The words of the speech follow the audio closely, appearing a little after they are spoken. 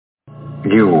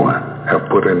You have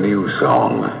put a new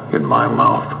song in my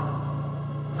mouth,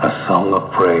 a song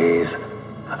of praise,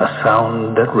 a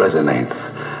sound that resonates,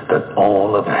 that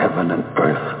all of heaven and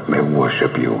earth may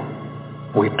worship you.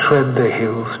 We tread the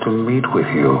hills to meet with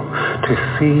you, to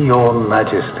see your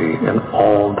majesty in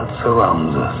all that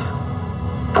surrounds us.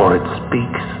 For it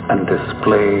speaks and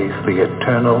displays the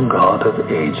eternal God of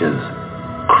ages,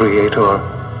 creator,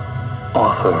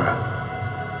 author,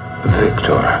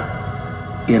 victor.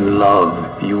 In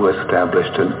love, you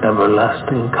established an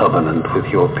everlasting covenant with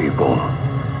your people,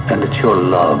 and it's your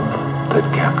love that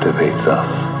captivates us.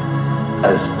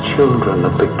 As children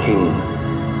of the King,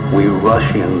 we rush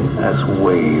in as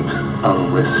waves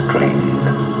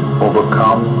unrestrained,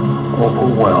 overcome,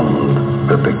 overwhelmed,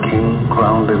 that the King,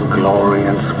 crowned in glory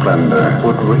and splendor,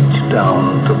 would reach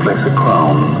down to place a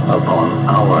crown upon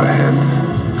our heads.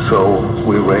 So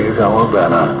we raise our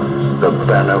banner, the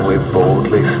banner we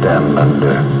boldly stand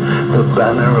under, the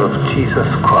banner of Jesus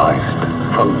Christ.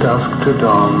 From dusk to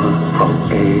dawn, from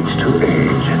age to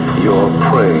age, your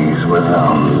praise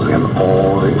resounds in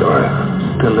all the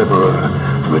earth. Deliverer,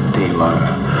 Redeemer,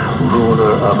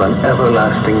 ruler of an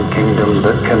everlasting kingdom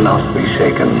that cannot be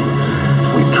shaken.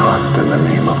 We trust in the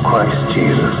name of Christ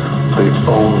Jesus, the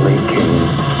only King,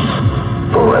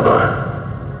 forever.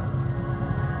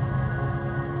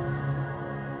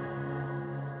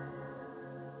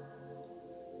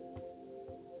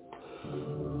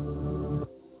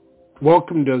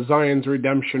 Welcome to Zion's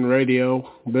Redemption Radio.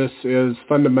 This is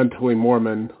Fundamentally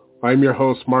Mormon. I'm your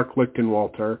host, Mark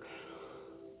Lichtenwalter.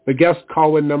 The guest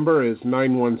call-in number is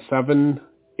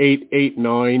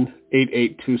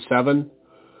 917-889-8827.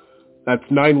 That's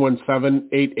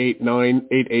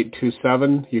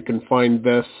 917-889-8827. You can find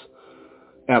this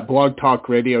at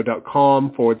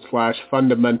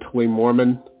blogtalkradio.com/fundamentally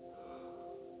Mormon.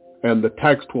 And the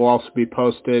text will also be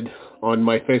posted on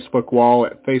my Facebook wall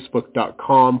at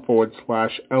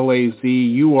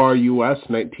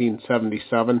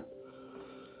facebook.com/LAZURUS1977.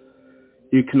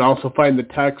 You can also find the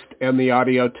text and the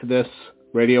audio to this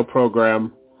radio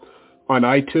program on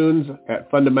iTunes at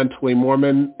Fundamentally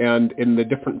Mormon and in the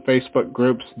different Facebook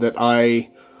groups that I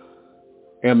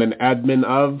am an admin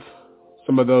of.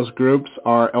 Some of those groups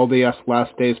are LDS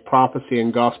Last Days Prophecy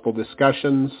and Gospel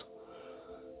Discussions,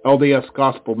 LDS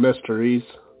Gospel Mysteries,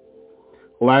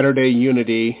 Latter-day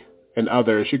Unity, and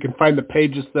others. You can find the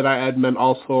pages that I admin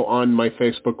also on my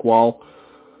Facebook wall.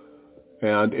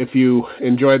 And if you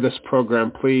enjoy this program,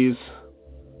 please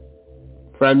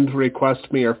friend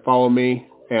request me or follow me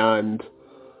and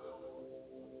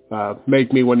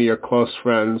make me one of your close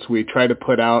friends. We try to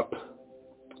put out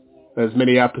as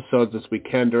many episodes as we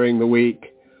can during the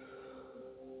week.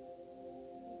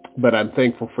 But I'm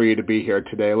thankful for you to be here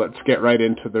today. Let's get right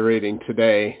into the reading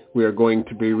today. We are going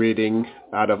to be reading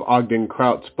out of Ogden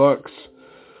Kraut's books.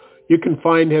 You can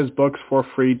find his books for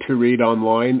free to read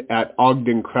online at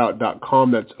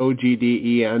ogdenkraut.com. That's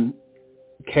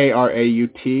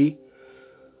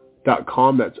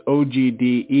OGDENKRAUT.com. That's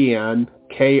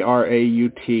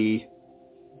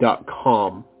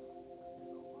OGDENKRAUT.com.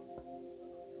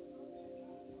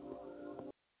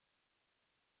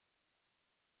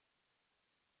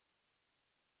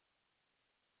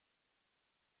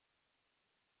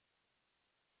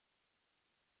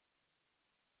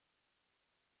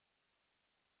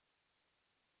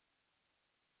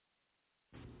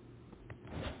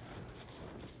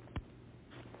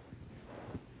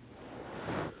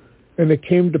 And it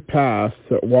came to pass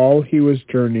that while he was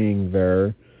journeying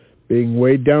there, being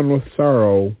weighed down with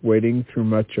sorrow, wading through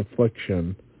much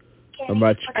affliction, or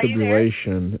much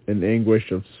tribulation, and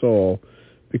anguish of soul,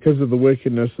 because of the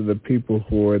wickedness of the people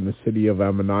who were in the city of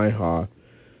Ammonihah,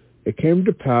 it came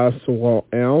to pass that while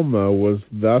Alma was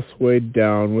thus weighed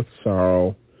down with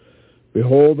sorrow,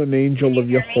 behold, an angel of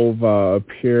Jehovah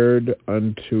appeared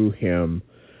unto him,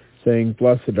 saying,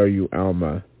 Blessed are you,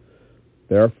 Alma.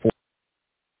 Therefore,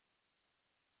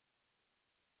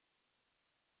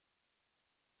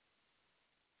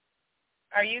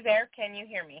 are you there? Can you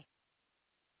hear me?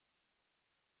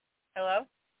 Hello?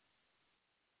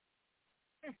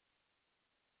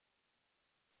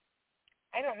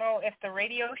 I don't know if the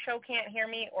radio show can't hear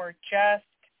me or just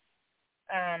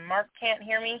Mark can't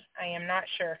hear me. I am not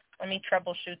sure. Let me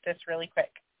troubleshoot this really quick.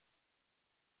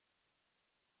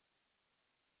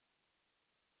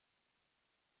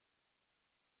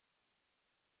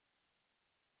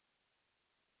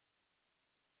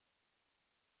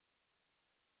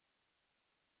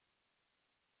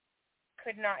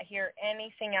 Could not hear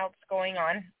anything else going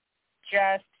on.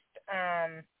 Just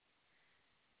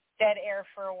dead air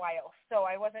for a while, so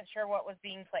I wasn't sure what was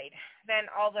being played. Then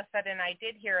all of a sudden I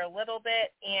did hear a little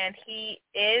bit, and he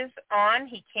is on.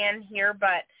 He can hear,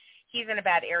 but he's in a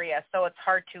bad area, so it's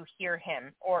hard to hear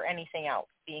him or anything else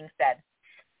being said.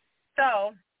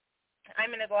 So I'm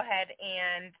going to go ahead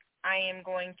and I am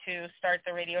going to start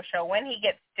the radio show. When he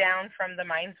gets down from the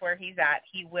mines where he's at,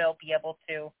 he will be able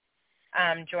to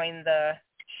join the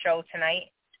show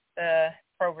tonight, the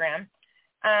program.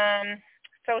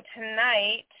 So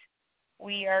tonight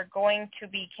we are going to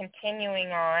be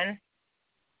continuing on.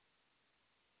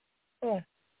 Oh,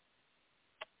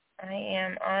 I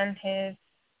am on his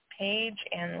page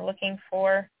and looking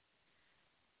for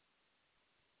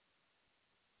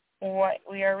what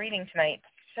we are reading tonight.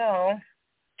 So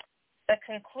the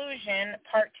conclusion,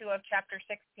 part 2 of chapter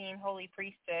 16, Holy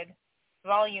Priesthood,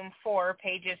 volume 4,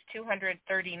 pages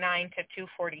 239 to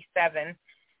 247,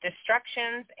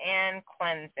 destructions and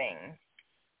cleansings.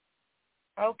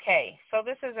 Okay, so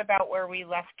this is about where we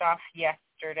left off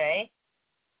yesterday.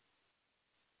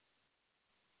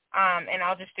 And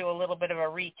I'll just do a little bit of a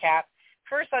recap.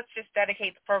 First, let's just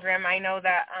dedicate the program. I know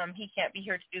that he can't be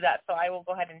here to do that, so I will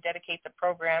go ahead and dedicate the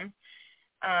program.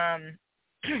 Our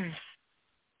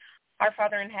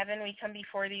Father in heaven, we come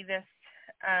before thee this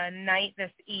night,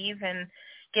 this eve, and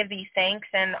give thee thanks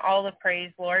and all the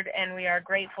praise, Lord. And we are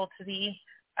grateful to thee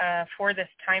for this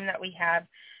time that we have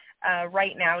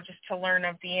right now, just to learn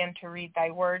of thee and to read thy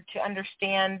word, to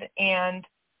understand and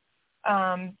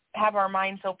have our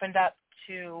minds opened up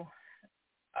to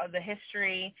the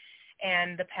history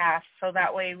and the past, so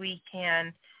that way we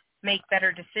can make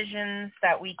better decisions,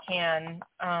 that we can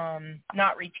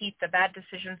not repeat the bad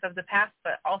decisions of the past,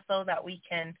 but also that we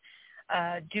can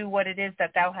do what it is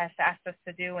that thou hast asked us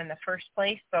to do in the first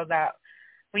place, so that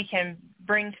we can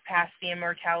bring to pass the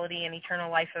immortality and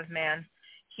eternal life of man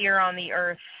here on the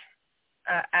earth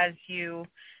as you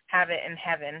have it in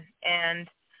heaven. And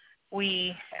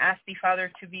we ask thee,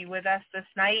 Father, to be with us this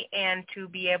night and to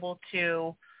be able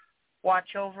to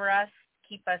watch over us,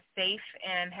 keep us safe,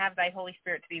 and have thy Holy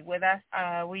Spirit to be with us.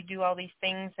 We do all these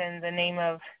things in the name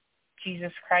of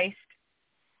Jesus Christ.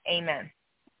 Amen.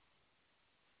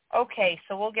 Okay,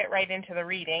 so we'll get right into the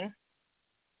reading.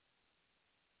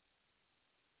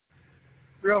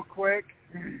 Real quick,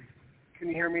 can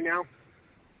you hear me now?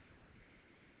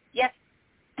 Yes.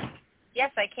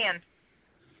 Yes, I can.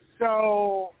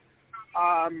 So,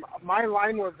 my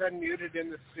line was unmuted in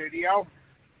the studio,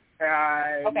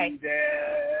 and okay.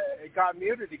 It got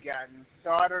muted again.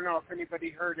 So I don't know if anybody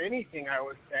heard anything I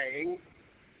was saying.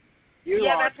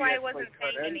 Yeah, that's why I wasn't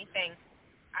saying anything.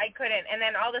 I couldn't. And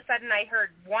then all of a sudden I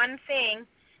heard one thing,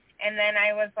 and then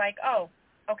I was like, oh,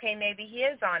 okay, maybe he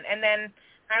is on. And then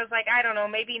I was like, I don't know,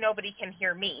 maybe nobody can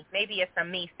hear me. Maybe it's a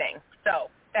me thing. So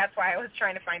that's why I was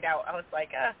trying to find out. I was like,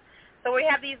 So we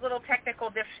have these little technical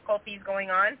difficulties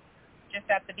going on just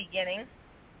at the beginning.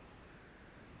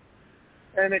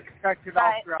 And expected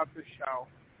all throughout the show.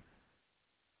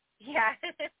 Yeah.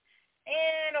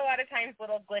 And a lot of times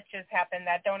little glitches happen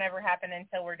that don't ever happen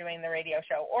until we're doing the radio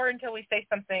show, or until we say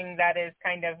something that is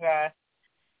kind of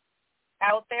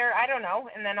out there. I don't know.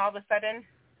 And then all of a sudden...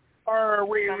 Or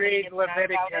we read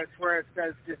Leviticus where it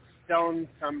says to stone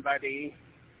somebody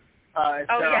if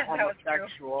they're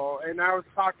homosexual. And I was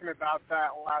talking about that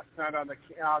last night on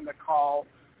the call.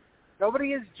 Nobody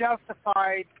is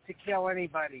justified to kill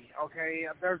anybody, okay?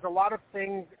 There's a lot of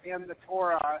things in the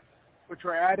Torah which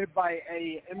were added by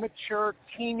a immature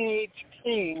teenage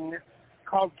king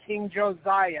called King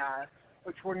Josiah,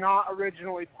 which were not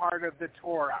originally part of the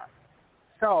Torah.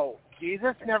 So,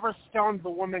 Jesus never stoned the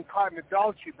woman caught in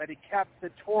adultery, but he kept the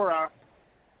Torah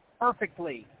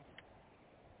perfectly.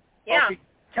 Yeah. Well, if he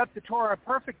kept the Torah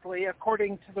perfectly,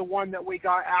 according to the one that we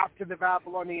got after the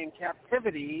Babylonian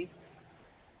captivity,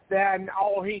 then,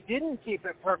 he didn't keep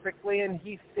it perfectly, and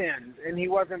he sinned, and he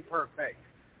wasn't perfect.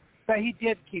 But he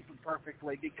did keep it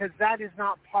perfectly, because that is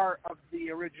not part of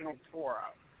the original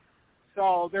Torah.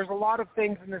 So there's a lot of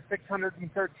things in the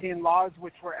 613 laws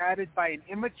which were added by an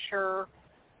immature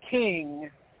king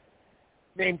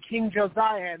named King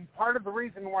Josiah, and part of the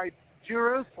reason why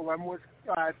Jerusalem was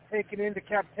taken into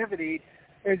captivity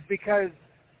is because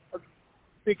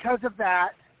of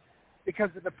that, because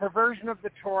of the perversion of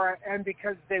the Torah, and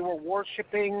because they were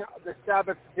worshiping the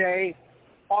Sabbath day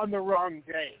on the wrong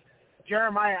day.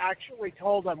 Jeremiah actually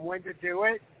told them when to do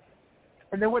it,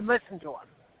 and they wouldn't listen to him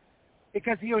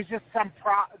because he was just some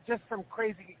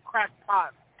crazy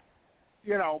crackpot,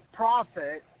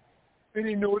 prophet. They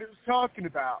didn't know what he was talking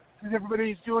about because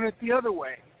everybody's doing it the other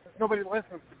way. Nobody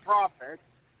listens to prophets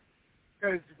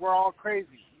because we're all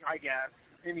crazy, I guess.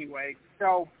 Anyway,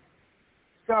 so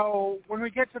So when we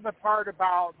get to the part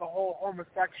about the whole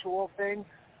homosexual thing,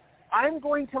 I'm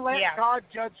going to let God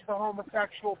judge the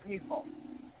homosexual people.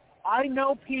 I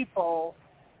know people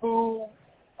who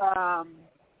have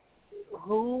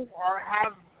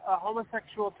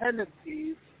homosexual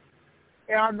tendencies,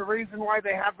 and the reason why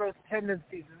they have those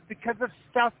tendencies is because of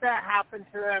stuff that happened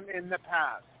to them in the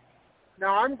past.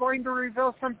 Now, I'm going to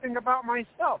reveal something about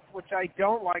myself, which I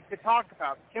don't like to talk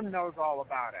about. Kim knows all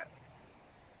about it.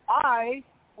 I,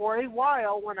 for a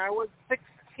while, when I was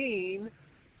 16,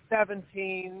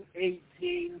 17,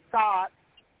 18, thought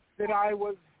that I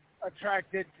was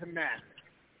attracted to men.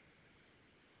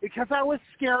 Because I was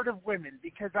scared of women.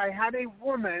 Because I had a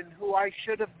woman who I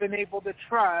should have been able to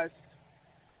trust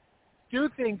do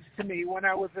things to me when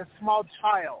I was a small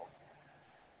child.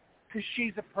 Because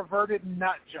she's a perverted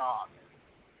nut job.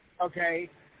 Okay?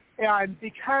 And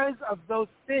because of those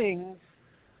things,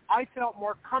 I felt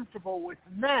more comfortable with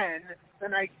men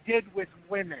than I did with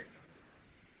women.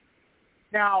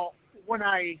 Now, when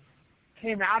I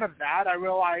came out of that, I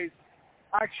realized,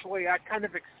 actually, I kind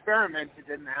of experimented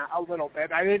in that a little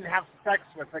bit. I didn't have sex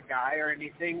with a guy or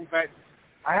anything, but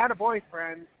I had a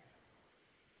boyfriend.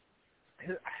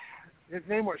 His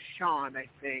name was Sean, I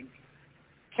think.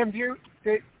 Kim,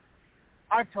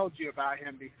 I've told you about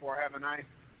him before, haven't I?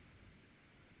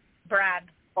 Brad.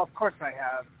 Well, of course I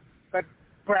have. But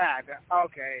Brad.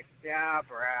 Okay. Yeah,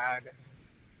 Brad.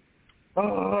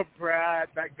 Oh, Brad,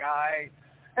 that guy.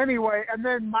 Anyway, and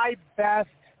then my best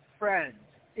friend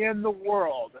in the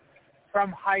world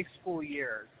from high school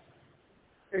years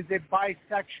is a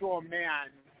bisexual man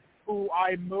who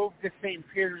I moved to St.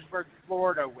 Petersburg,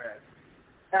 Florida with.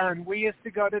 And we used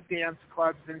to go to dance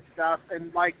clubs and stuff,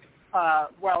 and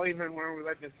even when we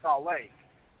lived in Salt Lake.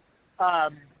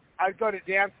 I'd go to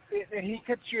dance, and he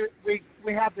could choose.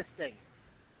 We had this thing.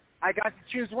 I got to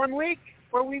choose one week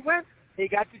where we went. He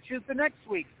got to choose the next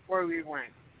week where we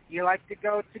went. You like to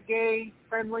go to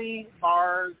gay-friendly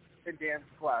bars and dance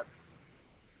clubs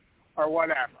or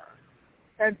whatever.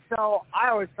 And so I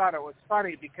always thought it was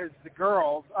funny because the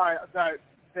girls,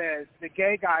 the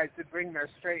gay guys would bring their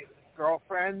straight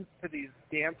girlfriends to these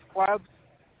dance clubs,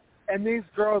 and these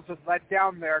girls would let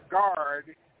down their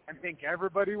guard and think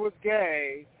everybody was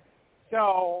gay.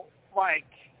 So,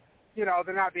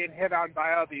 they're not being hit on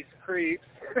by all these creeps.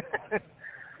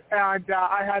 And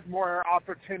I had more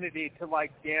opportunity to,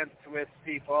 dance with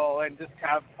people and just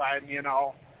have fun,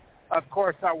 Of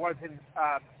course, I wasn't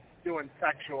doing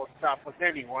sexual stuff with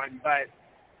anyone, but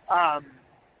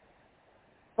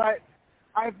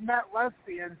I've met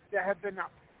lesbians that have been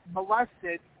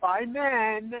molested by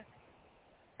men,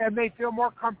 and they feel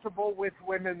more comfortable with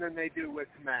women than they do with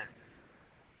men.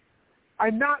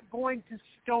 I'm not going to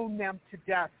stone them to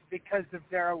death because of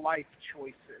their life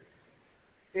choices.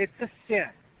 It's a sin.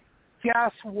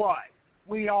 Guess what?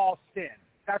 We all sin.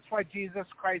 That's why Jesus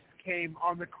Christ came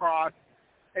on the cross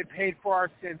and paid for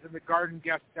our sins in the Garden of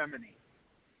Gethsemane.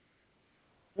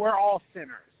 We're all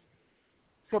sinners.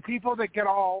 So people that get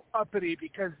all uppity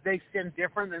because they sin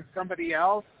different than somebody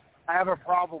else, I have a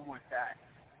problem with that.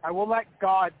 I will let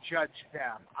God judge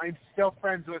them. I'm still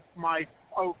friends with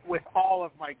all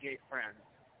of my gay friends.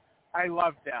 I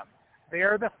love them. They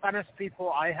are the funnest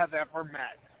people I have ever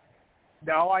met.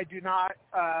 No, I do not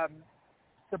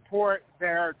support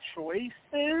their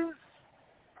choices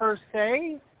per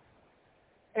se,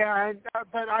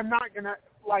 but I'm not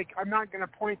gonna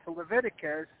point to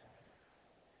Leviticus,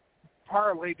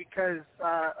 partly because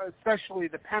especially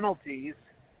the penalties.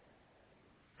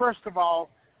 First of all,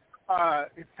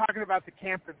 it's talking about the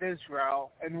camp of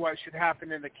Israel and what should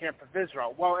happen in the camp of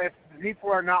Israel. Well, if the people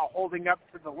are not holding up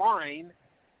to the line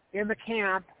in the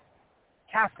camp,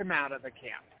 cast them out of the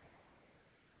camp.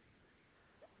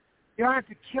 You don't have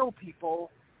to kill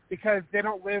people because they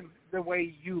don't live the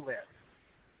way you live.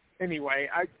 Anyway,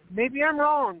 maybe I'm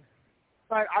wrong,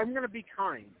 but I'm going to be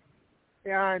kind.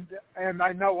 And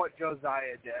I know what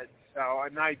Josiah did. So,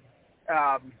 and I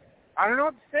don't know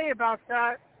what to say about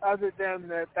that other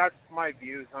than that's my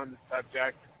views on the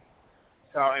subject.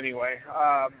 So anyway,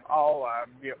 I'll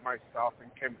mute myself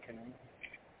and Kim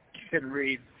can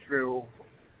read through.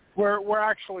 We're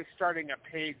actually starting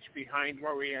a page behind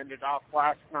where we ended off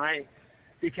last night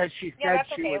because she said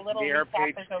she was near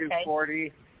page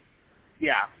 240.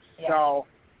 Yeah. So,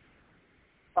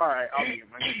 all right, I'll mute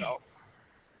myself.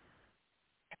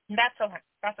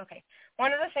 That's okay.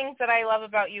 One of the things that I love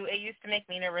about you, it used to make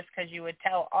me nervous because you would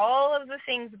tell all of the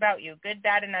things about you, good,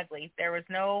 bad, and ugly. There was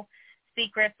no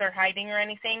secrets or hiding or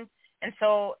anything. And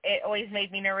so it always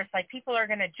made me nervous, like people are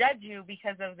going to judge you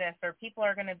because of this, or people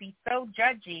are going to be so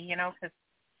judgy, because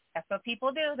That's what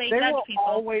people do. They They judge will people.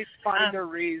 always find a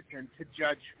reason to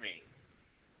judge me.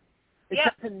 Yeah.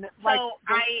 So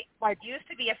I used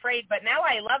to be afraid, but now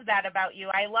I love that about you.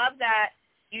 I love that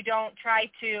you don't try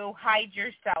to hide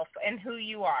yourself and who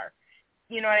you are.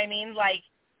 You know what I mean? Like,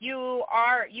 you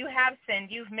have sinned.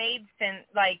 You've made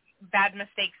bad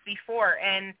mistakes before,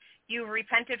 and you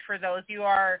repented for those. You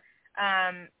are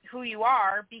who you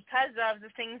are because of the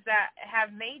things that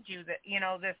have made you,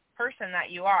 this person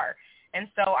that you are. And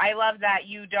so I love that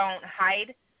you don't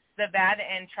hide the bad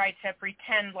and try to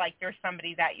pretend like you're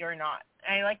somebody that you're not.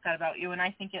 I like that about you, and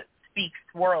I think it speaks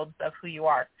worlds of who you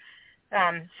are.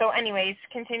 So anyways,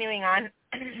 continuing on,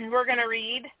 we're going to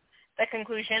read the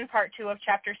conclusion, part 2 of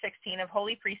chapter 16 of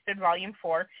Holy Priesthood, volume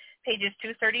 4, pages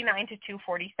 239 to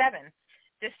 247,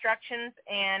 destructions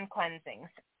and cleansings.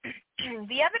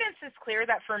 The evidence is clear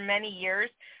that for many years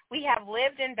we have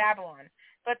lived in Babylon,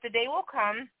 but the day will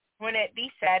come when it be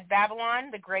said,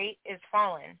 Babylon the Great is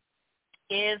fallen.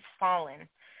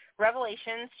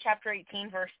 Revelations chapter 18,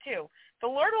 verse 2. The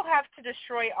Lord will have to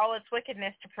destroy all its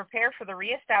wickedness to prepare for the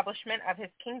reestablishment of his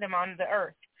kingdom on the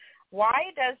earth.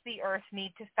 Why does the earth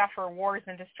need to suffer wars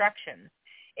and destructions?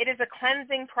 It is a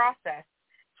cleansing process.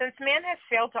 Since man has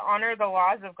failed to honor the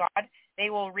laws of God, they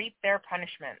will reap their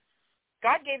punishment.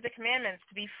 God gave the commandments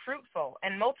to be fruitful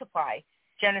and multiply,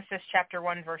 Genesis chapter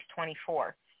 1, verse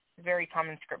 24. Very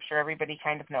common scripture. Everybody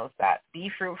kind of knows that. Be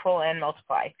fruitful and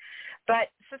multiply. But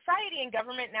society and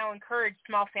government now encourage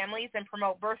small families and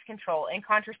promote birth control and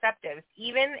contraceptives,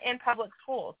 even in public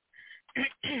schools.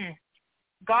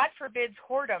 God forbids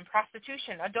whoredom,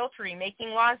 prostitution, adultery, making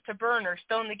laws to burn or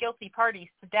stone the guilty parties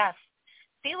to death.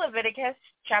 See Leviticus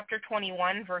chapter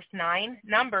 21, verse 9,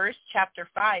 Numbers chapter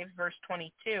 5, verse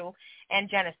 22, and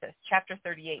Genesis chapter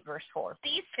 38, verse 4.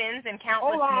 These sins and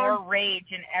countless more rage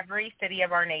in every city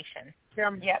of our nation.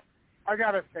 Kim, yep. I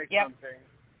got to say something.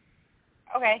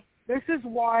 Okay. This is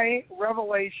why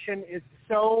Revelation is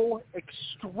so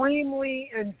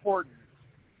extremely important.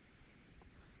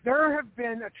 There have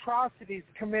been atrocities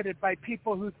committed by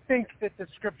people who think that the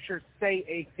scriptures say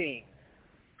a thing.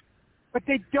 But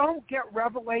they don't get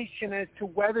revelation as to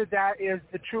whether that is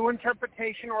the true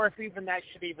interpretation or if that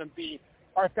should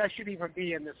even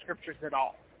be in the scriptures at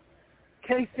all.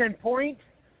 Case in point,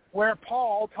 where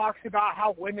Paul talks about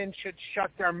how women should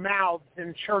shut their mouths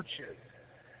in churches.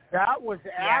 That was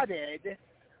added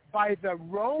by the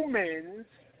Romans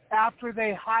after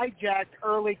they hijacked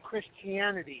early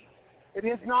Christianity. It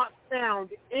is not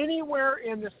found anywhere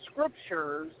in the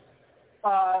scriptures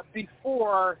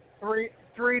before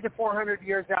 300 to 400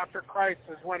 years after Christ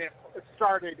is when it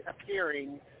started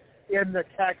appearing in the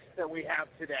text that we have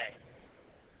today.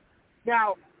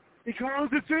 Now, because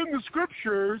it's in the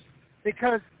scriptures,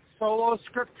 because sola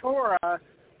scriptura,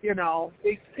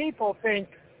 these people think,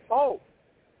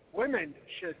 women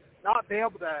should not be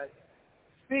able to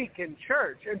speak in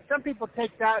church. And some people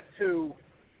take that to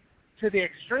the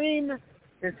extreme,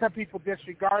 and some people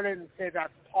disregard it and say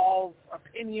that's Paul's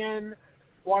opinion,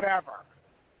 whatever.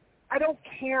 I don't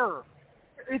care.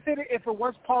 If it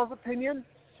was Paul's opinion,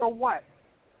 so what?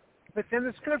 If it's in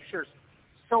the scriptures,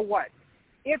 so what?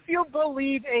 If you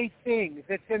believe a thing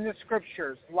that's in the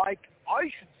scriptures, like I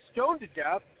should stone to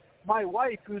death my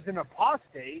wife who's an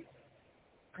apostate,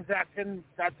 because that's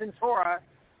in Torah,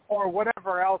 or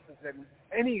whatever else is in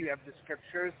any of the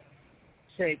scriptures,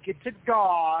 take it to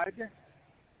God,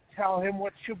 tell him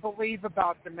what you believe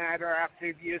about the matter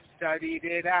after you've studied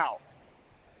it out.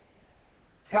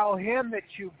 Tell him that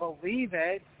you believe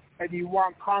it and you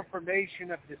want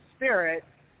confirmation of the Spirit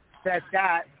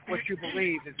that what you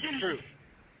believe is the truth.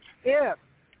 If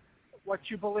what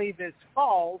you believe is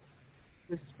false,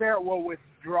 the Spirit will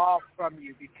withdraw from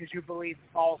you because you believe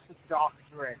false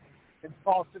doctrine and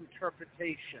false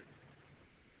interpretation.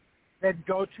 Then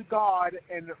go to God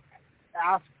and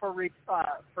ask for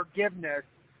forgiveness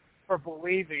for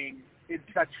believing in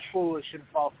such foolish and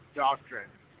false doctrine.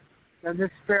 Then the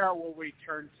Spirit will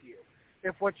return to you.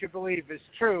 If what you believe is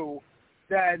true,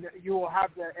 then you will have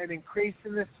an increase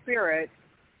in the Spirit.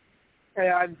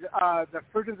 And the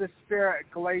fruit of the Spirit,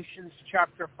 Galatians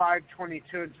chapter 5,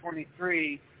 22 and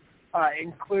 23,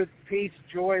 includes peace,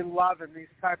 joy, love, and these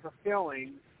type of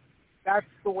feelings. That's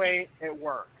the way it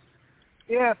works.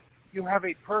 If you have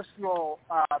a personal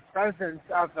presence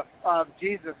of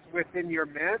Jesus within your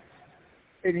midst,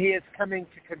 and he is coming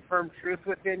to confirm truth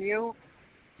within you,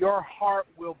 your heart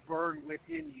will burn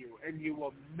within you, and you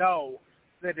will know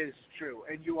that it is true,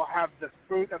 and you will have the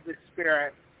fruit of the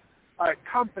Spirit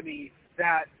accompany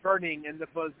that burning in the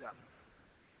bosom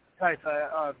type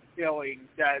of feeling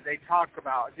that they talk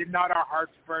about. Did not our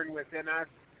hearts burn within us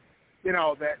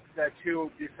the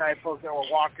two disciples that were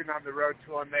walking on the road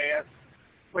to Emmaus,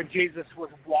 when Jesus was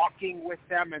walking with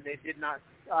them and they did not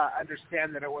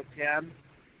understand that it was him.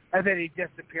 And then he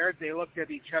disappeared. They looked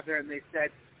at each other and they said,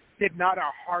 did not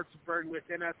our hearts burn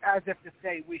within us? As if to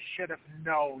say we should have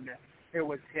known it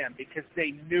was him, because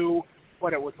they knew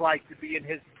what it was like to be in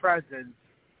his presence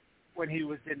when he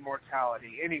was in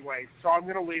mortality. Anyway, so I'm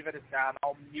going to leave it at that.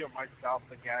 I'll mute myself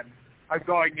again. I'm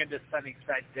going into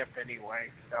Sunnyside Dip anyway,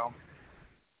 so.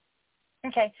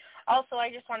 Okay. Also,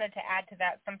 I just wanted to add to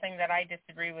that something that I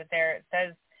disagree with there. It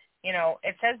says,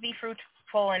 it says be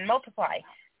fruitful and multiply.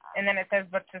 And then it says,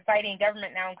 but society and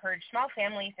government now encourage small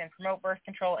families and promote birth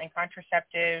control and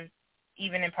contraceptives,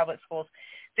 even in public schools.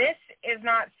 This is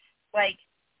not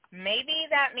maybe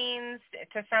that means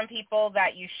to some people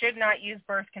that you should not use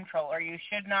birth control or you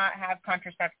should not have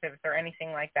contraceptives or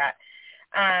anything like that.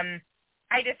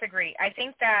 I disagree. I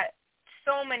think that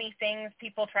so many things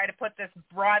people try to put this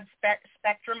broad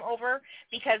spectrum over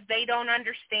because they don't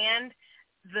understand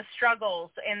the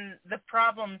struggles and the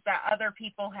problems that other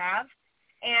people have.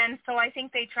 And so I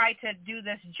think they try to do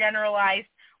this generalized,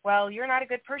 well, you're not a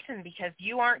good person because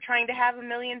you aren't trying to have a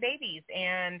million babies.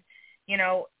 And,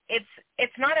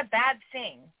 it's not a bad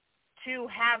thing to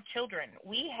have children.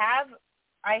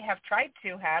 I have tried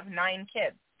to have 9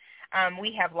 kids.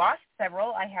 We have lost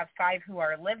several. I have 5 who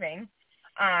are living.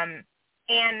 And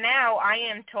now I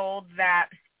am told that,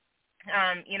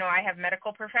 I have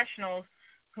medical professionals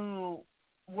who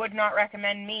would not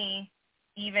recommend me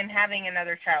even having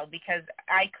another child because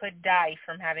I could die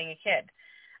from having a kid.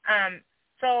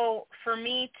 So for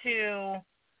me to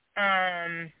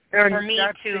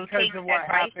take of what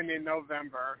advice, happened in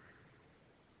November.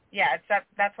 Yeah,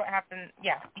 that's what happened.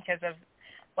 Yeah, because of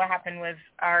what happened with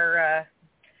our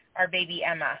baby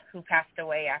Emma, who passed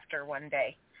away after one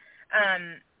day.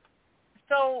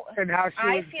 So and how she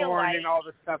was born like, and all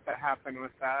the stuff that happened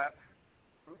with that.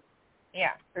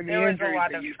 Yeah, and there was a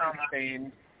lot of trauma.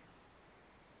 Sustained.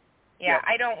 Yeah, Yep.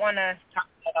 I don't want to talk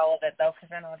about all of it though, because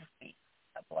then I'll just be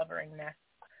a blubbering mess.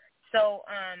 So,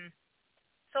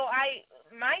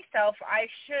 I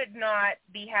should not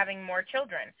be having more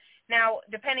children. Now,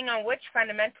 depending on which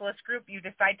fundamentalist group you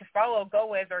decide to follow, go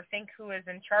with, or think who is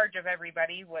in charge of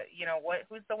everybody,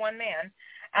 who's the one man,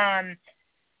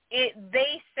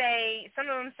 they say, some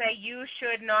of them say you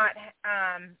should not,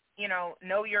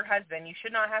 know your husband. You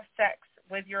should not have sex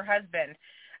with your husband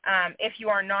if you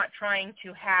are not trying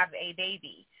to have a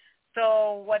baby.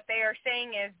 So what they are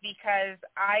saying is because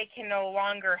I can no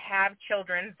longer have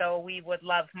children, though we would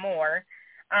love more,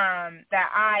 that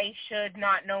I should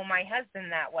not know my husband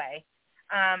that way.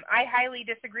 I highly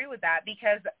disagree with that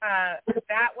because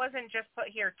that wasn't just put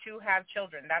here to have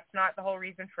children. That's not the whole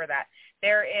reason for that.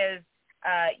 There is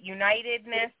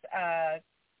unitedness,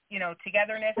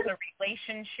 togetherness, a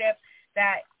relationship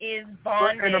that is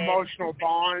bonded. An emotional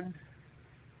bond.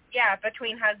 Yeah,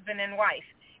 between husband and wife.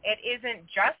 It isn't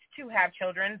just to have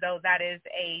children, though that is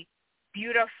a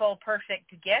beautiful,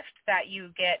 perfect gift that you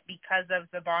get because of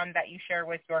the bond that you share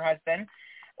with your husband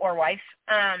or wife.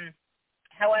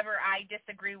 However, I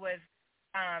disagree with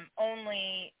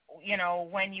only,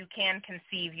 when you can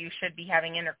conceive, you should be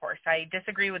having intercourse. I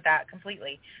disagree with that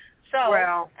completely.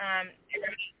 So,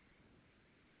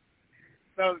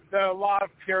 the law of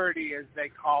purity, as they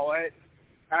call it,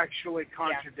 actually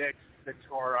contradicts the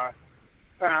Torah.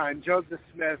 And Joseph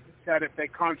Smith said if they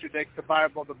contradict the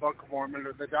Bible, the Book of Mormon,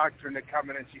 or the Doctrine and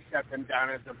Covenants, he set them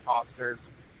down as imposters.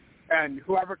 And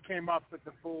whoever came up with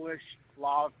the foolish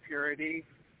law of purity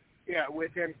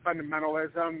within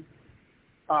fundamentalism,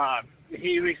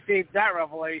 he received that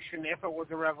revelation, if it was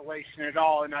a revelation at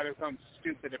all, and not his own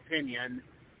stupid opinion,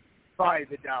 by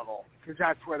the devil, because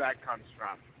that's where that comes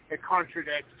from. It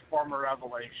contradicts former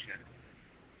revelation.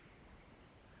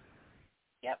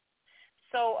 Yep.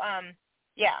 So,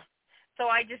 so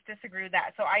I just disagree with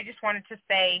that. So I just wanted to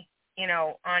say,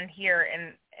 on here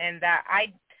and that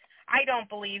I don't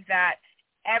believe that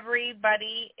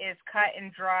everybody is cut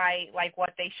and dry like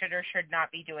what they should or should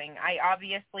not be doing. I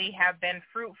obviously have been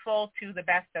fruitful to the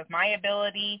best of my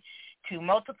ability to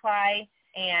multiply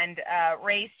and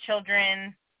raise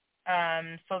children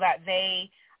so that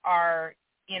they are,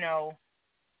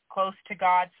 close to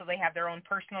God, so they have their own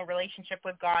personal relationship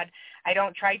with God. I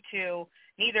don't try to,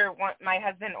 neither my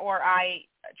husband or I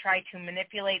try to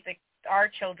manipulate our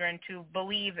children to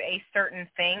believe a certain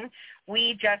thing.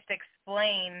 We just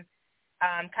explain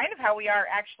kind of how we are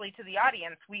actually to the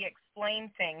audience. We explain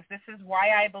things. This is why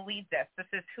I believe this. This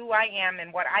is who I am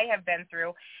and what I have been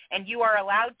through, and you are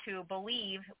allowed to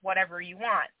believe whatever you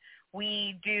want.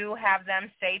 We do have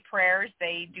them say prayers.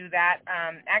 They do that.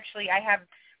 Actually, I have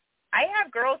I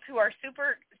have girls who are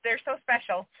they're so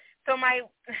special. So my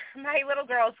little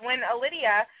girls, when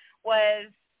Lydia was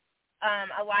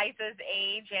Eliza's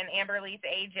age and Amberly's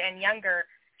age and younger,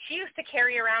 she used to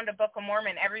carry around a Book of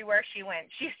Mormon everywhere she went.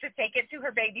 She used to take it to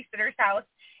her babysitter's house,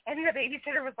 and the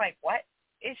babysitter was like, "What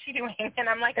is she doing?" And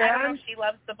I'm like, "I don't know. She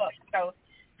loves the book." So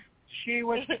she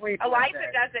would sleep Eliza with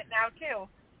it. does it now, too.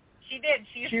 She did.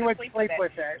 She used to would sleep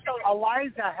with it. So,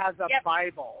 Eliza has a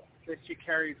Bible that she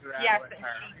carries around with her.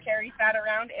 Yes, she carries that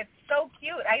around. It's so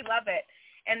cute. I love it.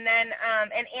 And then,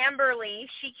 and Amberly,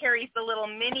 she carries the little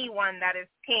mini one that is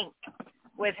pink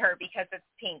with her because it's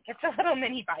pink. It's a little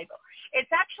mini Bible. It's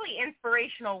actually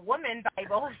Inspirational Woman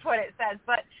Bible is what it says.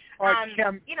 But,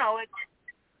 Kim, you know,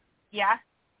 yeah.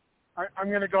 I'm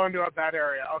going to go into a bad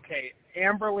area. Okay,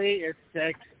 Amberly is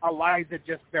 6. Eliza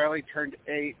just barely turned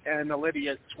 8, and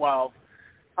Lydia is 12.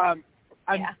 I'm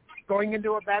going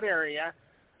into a bad area.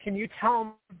 Can you tell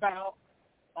them about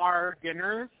our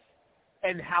dinners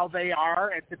and how they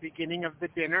are at the beginning of the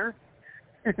dinner?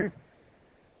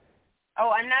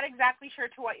 Oh, I'm not exactly sure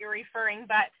to what you're referring,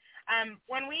 but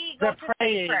when we go to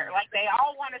say prayer, like they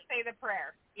all want to say the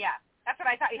prayer. Yeah, that's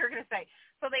what I thought you were going to say.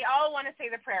 So they all want to say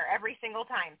the prayer every single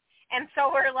time. And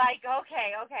so we're like,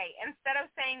 okay. Instead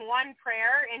of saying one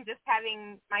prayer and just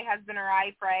having my husband or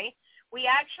I pray, we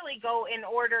actually go in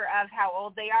order of how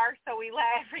old they are, so we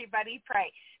let everybody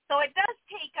pray. So it does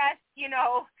take us,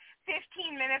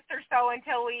 15 minutes or so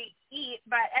until we eat,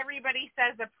 but everybody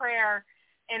says a prayer,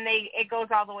 and it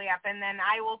goes all the way up, and then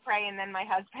I will pray, and then my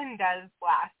husband does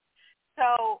last.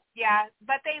 So, yeah,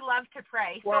 but they love to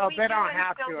pray. Well, so they don't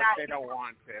have to if they don't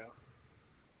want to.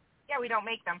 Yeah, we don't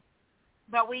make them.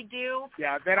 But we do.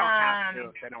 Yeah, they don't have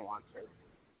to if they don't want to.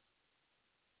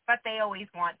 But they always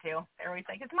want to. They're always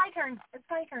like, it's my turn.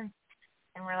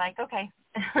 And we're like, okay.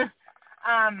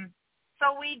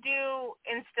 So we do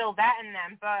instill that in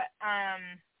them, but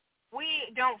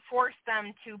we don't force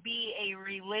them to be a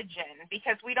religion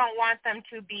because we don't want them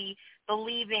to be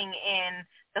believing in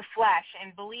the flesh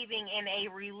and believing in a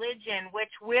religion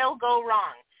which will go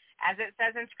wrong. As it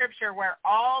says in Scripture, where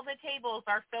all the tables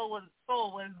are full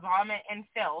with vomit and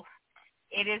filth,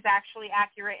 it is actually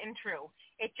accurate and true.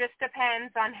 It just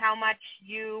depends on how much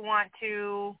you want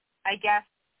to, I guess,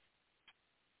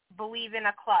 believe in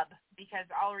a club, because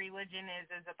all religion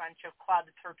is a bunch of clubs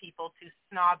for people to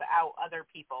snob out other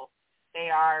people.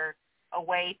 They are a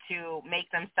way to make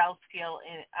themselves feel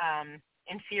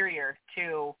inferior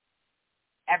to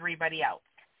everybody else.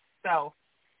 So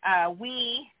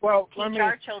we teach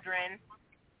our children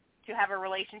to have a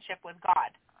relationship with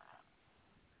God.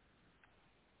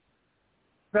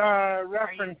 The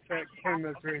reference that Kim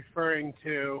is referring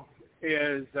to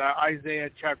is Isaiah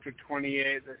chapter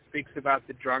 28 that speaks about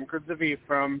the drunkards of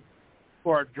Ephraim who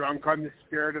are drunk on the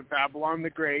spirit of Babylon the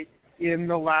Great in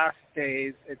the last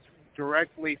days. It's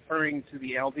directly referring to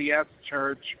the LDS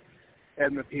church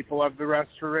and the people of the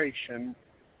Restoration.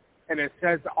 And it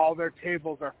says all their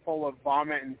tables are full of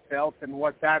vomit and filth, and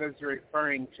what that is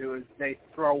referring to is they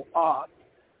throw up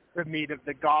the meat of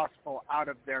the gospel out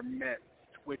of their midst,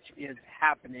 which is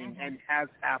happening and has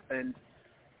happened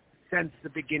since the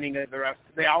beginning of the rest.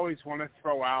 They always want to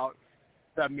throw out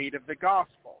the meat of the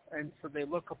gospel, and so they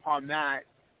look upon that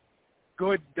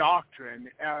good doctrine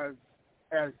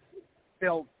as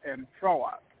filth and throw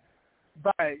up.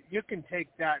 But you can take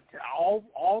that to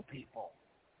all people.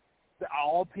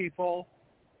 All people,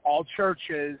 all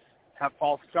churches have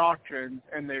false doctrines,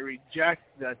 and they reject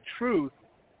the truth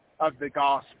of the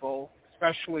gospel,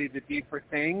 especially the deeper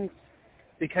things,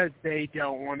 because they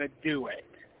don't want to do it.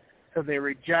 So they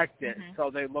reject it.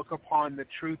 So they look upon the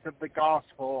truth of the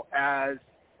gospel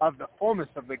of the fullness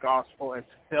of the gospel as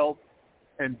filth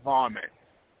and vomit.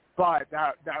 But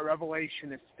that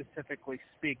revelation is specifically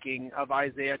speaking of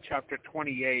Isaiah chapter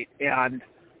 28 and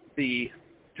the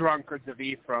drunkards of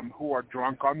Ephraim who are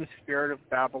drunk on the spirit of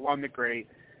Babylon the Great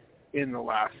in the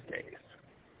last days.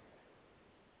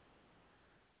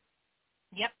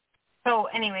 Yep. So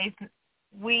anyways,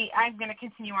 I'm going to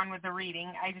continue on with the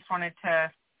reading. I just wanted to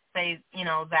say,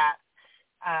 that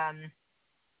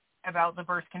about the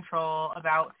birth control,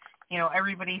 about,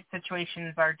 everybody's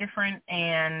situations are different,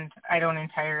 and I don't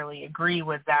entirely agree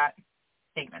with that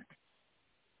statement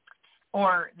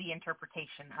or the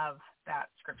interpretation of that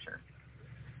scripture.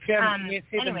 Kim, can you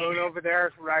see the moon over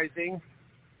there rising?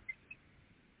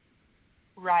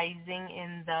 Rising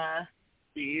in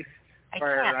the east,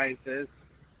 where it rises.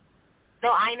 So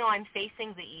I know I'm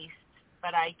facing the east,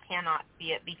 but I cannot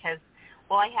see it because,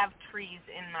 I have trees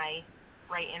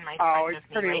right in my front of me. Oh, it's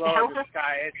pretty low in the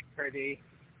sky. It's pretty.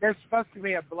 There's supposed to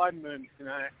be a blood moon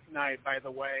tonight, by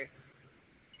the way.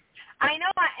 I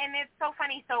know, and it's so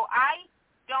funny. So I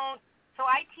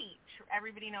teach.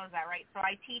 Everybody knows that, right? So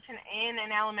I teach in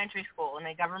an elementary school, in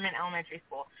a government elementary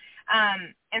school.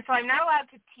 And so I'm not allowed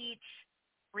to teach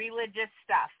religious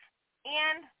stuff.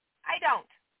 And I don't.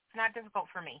 It's not difficult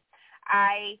for me.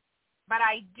 But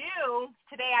I do,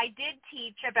 today I did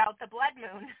teach about the blood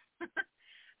moon.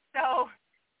 So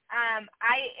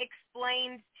I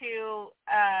explained to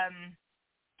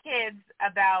kids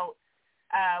about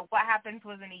what happens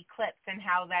with an eclipse and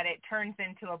how that it turns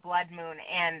into a blood moon,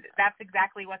 and that's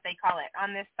exactly what they call it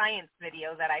on this science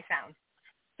video that I found.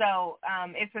 So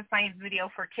it's a science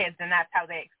video for kids, and that's how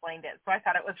they explained it. So I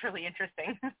thought it was really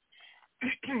interesting.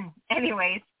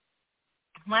 Anyways,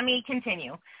 let me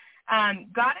continue.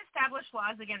 God established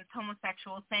laws against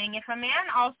homosexuals, saying, if a man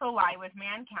also lie with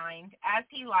mankind, as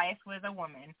he lieth with a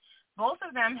woman, both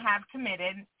of them have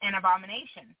committed an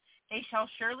abomination. They shall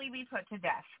surely be put to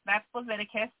death. That's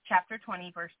Leviticus chapter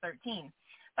 20, verse 13.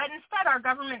 But instead, our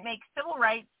government makes civil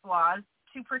rights laws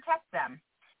to protect them.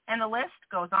 And the list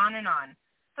goes on and on.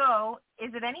 So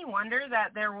is it any wonder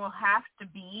that there will have to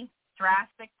be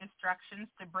drastic destructions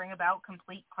to bring about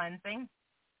complete cleansing?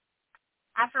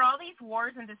 After all these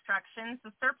wars and destructions,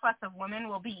 the surplus of women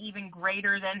will be even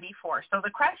greater than before. So the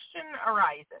question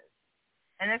arises,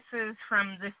 and this is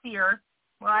from the seer.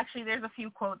 Well, actually, there's a few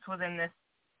quotes within this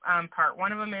part.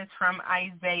 One of them is from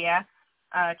Isaiah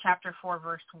chapter 4,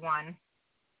 verse 1.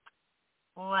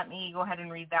 Let me go ahead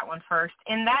and read that one first.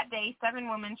 In that day, 7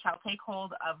 women shall take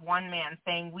hold of one man,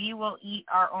 saying, we will eat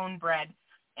our own bread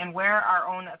and wear our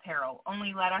own apparel.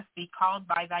 Only let us be called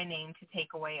by thy name to take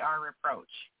away our reproach.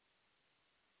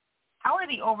 How are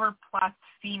the overplus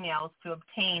females to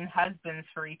obtain husbands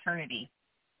for eternity?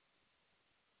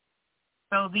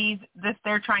 So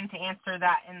they're trying to answer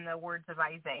that in the words of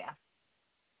Isaiah.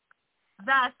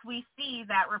 Thus, we see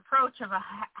that reproach of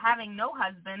having no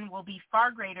husband will be far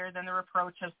greater than the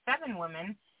reproach of 7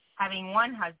 women having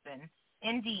one husband.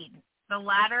 Indeed, the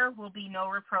latter will be no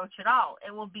reproach at all.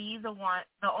 It will be the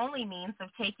only means of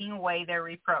taking away their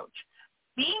reproach.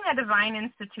 Being a divine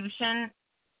institution,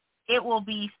 it will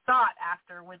be sought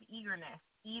after with eagerness,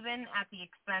 even at the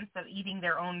expense of eating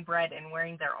their own bread and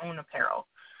wearing their own apparel.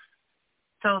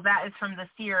 So that is from the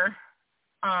seer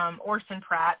Orson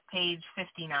Pratt, page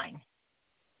 59.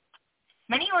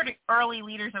 Many early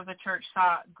leaders of the church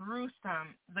saw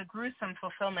the gruesome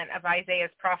fulfillment of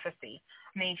Isaiah's prophecy,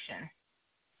 nation.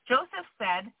 Joseph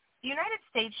said, the United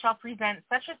States shall present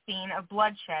such a scene of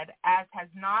bloodshed as has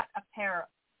not a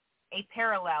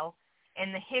parallel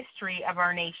in the history of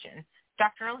our nation.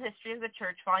 Doctrinal History of the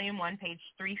Church, Volume 1, page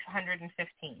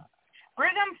 315.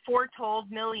 Brigham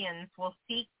foretold millions will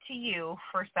seek to you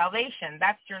for salvation.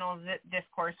 That's Journal of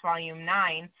Discourse, Volume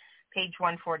 9, page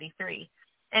 143.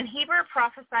 And Heber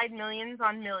prophesied millions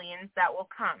on millions that will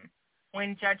come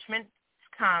when judgments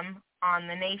come on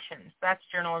the nations. That's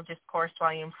Journal of Discourse,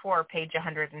 Volume 4, page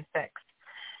 106.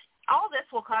 All this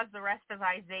will cause the rest of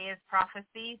Isaiah's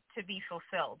prophecy to be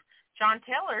fulfilled. John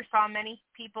Taylor saw many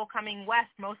people coming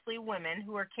west, mostly women,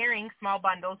 who were carrying small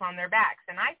bundles on their backs,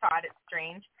 and I thought it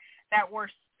strange that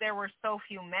there were so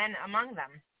few men among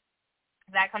them.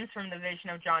 That comes from the vision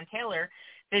of John Taylor,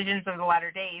 Visions of the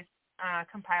Latter Days,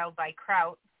 compiled by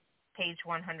Kraut, page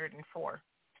 104.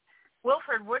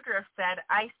 Wilford Woodruff said,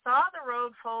 I saw the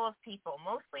road full of people,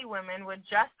 mostly women, with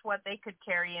just what they could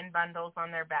carry in bundles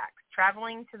on their backs,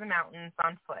 traveling to the mountains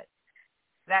on foot.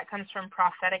 That comes from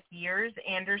Prophetic Years,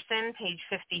 Anderson, page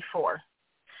 54.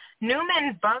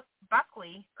 Newman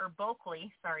Bulkley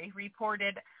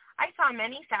reported, I saw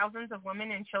many thousands of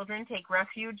women and children take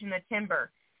refuge in the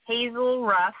timber, Hazel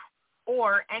Rough,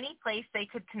 or any place they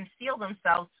could conceal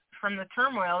themselves from the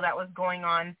turmoil that was going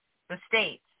on the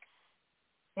States.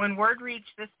 When word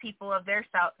reached this people of their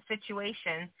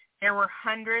situation, there were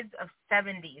hundreds of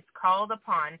 70s called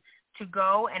upon to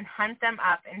go and hunt them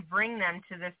up and bring them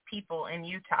to this people in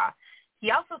Utah.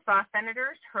 He also saw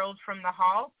senators hurled from the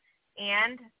hall,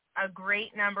 and a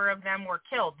great number of them were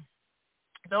killed.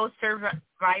 Those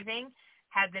surviving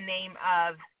had the name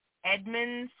of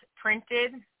Edmonds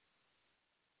printed.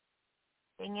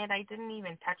 Dang it, I didn't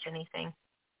even touch anything.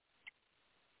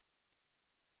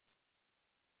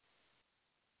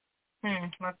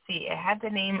 Let's see. It had the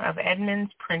name of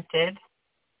Edmonds printed.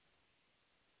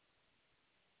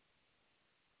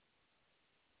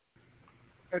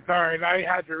 It's all right. I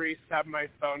had to reset my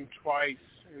phone twice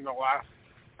in the last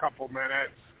couple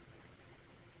minutes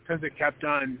because it kept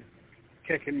on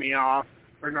kicking me off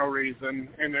for no reason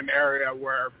in an area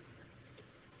where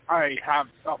I have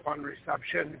cell phone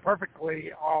reception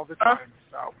perfectly all the time.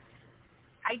 So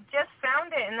I just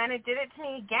found it, and then it did it to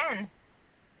me again.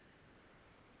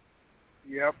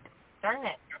 Yep. Darn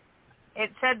it.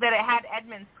 It said that it had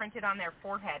Edmonds printed on their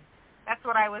forehead. That's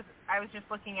what I was just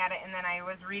looking at it, and then I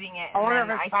was reading it. And I wonder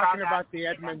then if it's I talking saw about the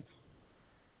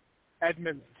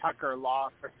Edmonds Tucker law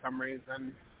for some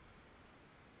reason.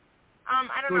 I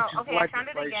don't know. Okay, I found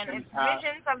it again. It's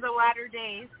Visions of the Latter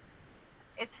Days.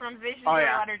 It's from Visions of the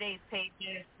Latter Days,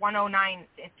 pages 109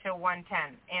 to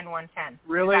 110 and 110.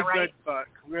 Really Is that right? good book.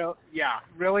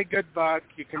 Really good book.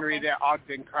 You can read it at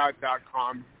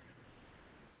ogdencrowd.com.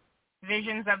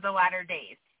 Visions of the Latter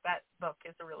Days. That book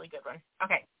is a really good one.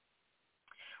 Okay.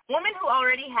 Women who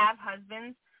already have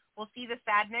husbands will see the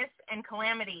sadness and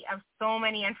calamity of so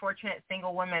many unfortunate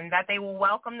single women that they will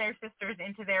welcome their sisters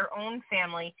into their own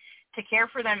family to care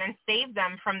for them and save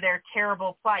them from their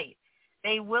terrible plight.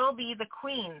 They will be the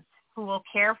queens who will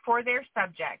care for their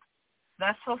subjects,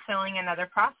 thus fulfilling another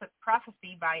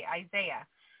prophecy by Isaiah.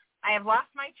 I have lost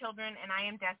my children, and I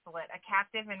am desolate, a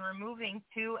captive and removing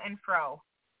to and fro.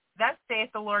 Thus saith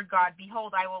the Lord God,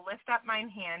 Behold, I will lift up mine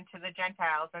hand to the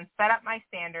Gentiles and set up my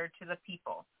standard to the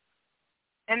people.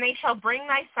 And they shall bring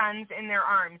thy sons in their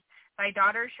arms. Thy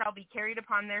daughters shall be carried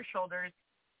upon their shoulders,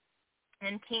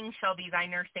 and kings shall be thy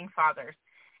nursing fathers,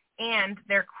 and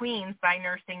their queens thy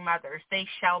nursing mothers. They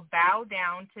shall bow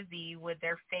down to thee with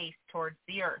their face towards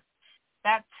the earth.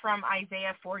 That's from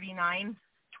Isaiah 49,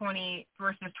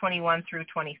 verses 21 through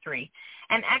 23.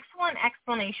 An excellent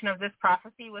explanation of this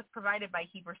prophecy was provided by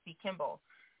Heber C. Kimball.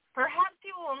 Perhaps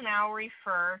you will now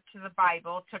refer to the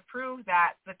Bible to prove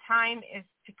that the time is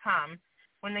to come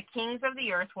when the kings of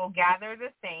the earth will gather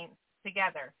the saints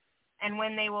together, and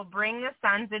when they will bring the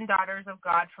sons and daughters of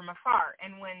God from afar,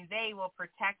 and when they will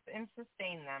protect and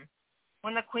sustain them,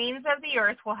 when the queens of the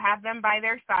earth will have them by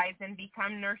their sides and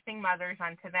become nursing mothers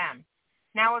unto them.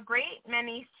 Now a great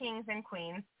many kings and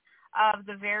queens of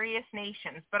the various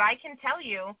nations, but I can tell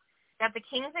you that the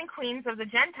kings and queens of the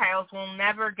Gentiles will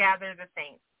never gather the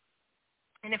saints.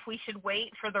 And if we should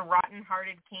wait for the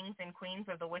rotten-hearted kings and queens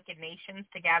of the wicked nations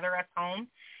to gather us home,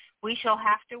 we shall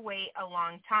have to wait a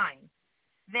long time.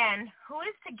 Then, who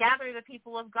is to gather the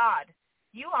people of God?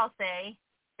 You all say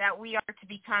that we are to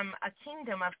become a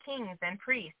kingdom of kings and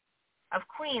priests, of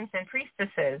queens and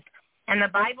priestesses, and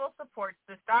the Bible supports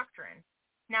this doctrine.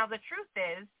 Now, the truth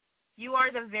is, you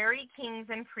are the very kings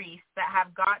and priests that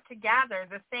have got to gather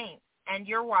the saints, and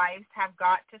your wives have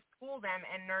got to school them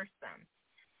and nurse them.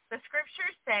 The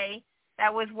scriptures say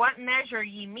that with what measure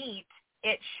ye meet,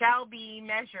 it shall be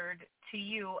measured to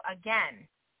you again.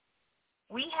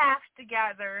 We have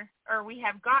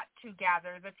got to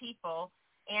gather the people,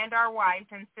 and our wives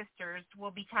and sisters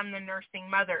will become the nursing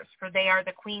mothers, for they are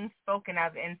the queens spoken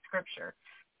of in Scripture.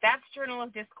 That's Journal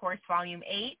of Discourse, Volume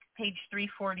 8, page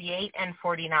 348 and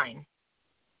 49.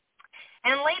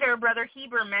 And later, Brother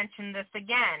Heber mentioned this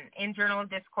again in Journal of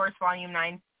Discourse, Volume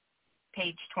 9,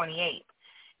 page 28.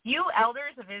 You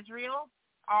elders of Israel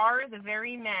are the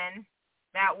very men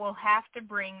that will have to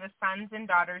bring the sons and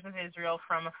daughters of Israel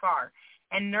from afar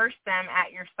and nurse them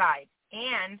at your side.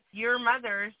 And your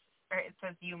mothers, or it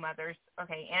says you mothers,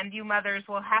 okay, and you mothers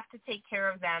will have to take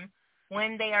care of them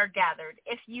when they are gathered,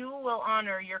 if you will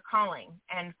honor your calling,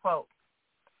 end quote.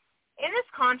 In this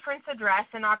conference address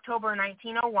in October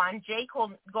 1901, J.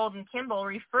 Golden Kimball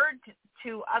referred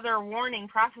to other warning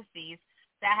prophecies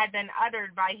that had been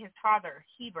uttered by his father,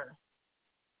 Heber.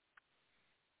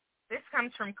 This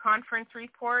comes from Conference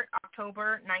Report,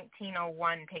 October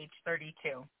 1901, page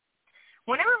 32.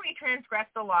 Whenever we transgress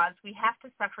the laws, we have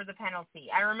to suffer the penalty.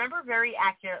 I remember very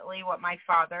accurately what my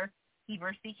father,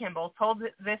 Heber C. Kimball, told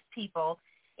this people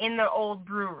in the old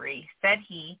brewery. Said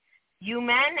he, "You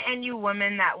men and you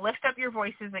women that lift up your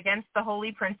voices against the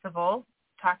holy principle,"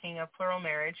 talking of plural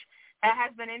marriage, "that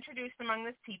has been introduced among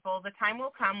this people, the time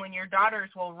will come when your daughters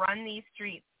will run these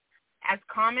streets as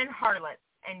common harlots,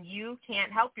 and you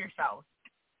can't help yourselves."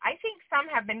 I think some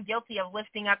have been guilty of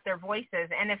lifting up their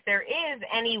voices, and if there is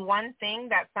any one thing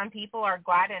that some people are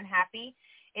glad and happy,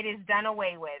 it is done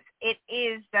away with. It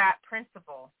is that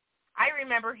principle. I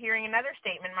remember hearing another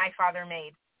statement my father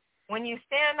made. When you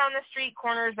stand on the street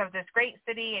corners of this great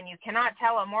city and you cannot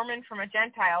tell a Mormon from a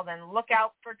Gentile, then look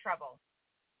out for trouble.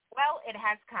 Well, it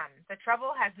has come. The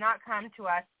trouble has not come to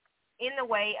us in the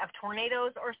way of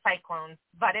tornadoes or cyclones,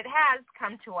 but it has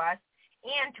come to us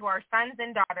and to our sons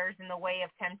and daughters in the way of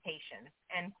temptation,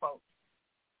 end quote.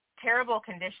 Terrible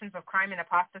conditions of crime and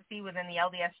apostasy within the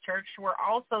LDS Church were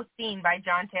also seen by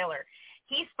John Taylor.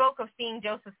 He spoke of seeing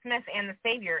Joseph Smith and the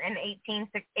Savior in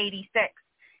 1886,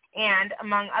 and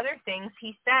among other things,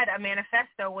 he said a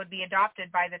manifesto would be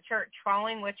adopted by the church,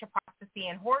 following which apostasy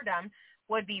and whoredom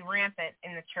would be rampant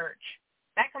in the church.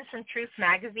 That comes from Truth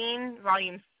Magazine,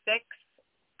 Volume 6,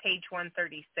 page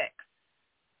 136.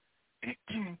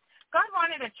 God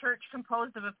wanted a church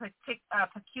composed of a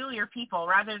peculiar people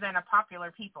rather than a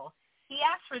popular people. He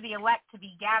asked for the elect to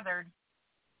be gathered.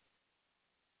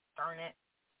 Darn it.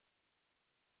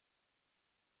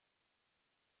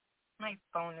 My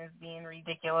phone is being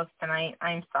ridiculous tonight.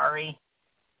 I'm sorry.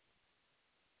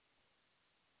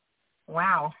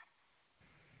 Wow.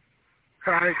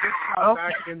 I just got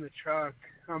back in the truck.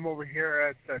 I'm over here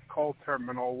at the coal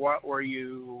terminal. What were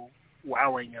you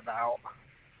wowing about?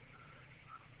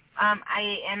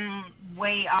 I am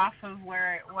way off of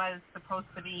where it was supposed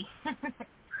to be.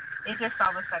 It just all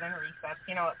of a sudden resets.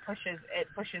 You know, it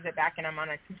pushes it back, and I'm on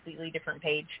a completely different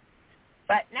page.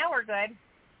 But now we're good.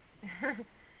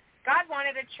 God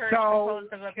wanted a church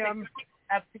composed of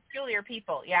a peculiar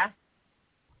people, yeah?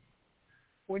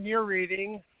 When you're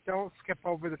reading, don't skip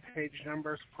over the page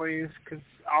numbers, please, because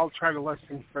I'll try to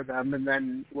listen for them, and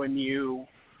then when you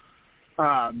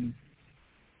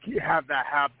have that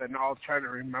happen, I'll try to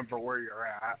remember where you're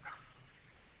at.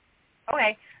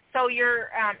 Okay, so you're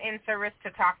in service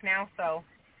to talk now, so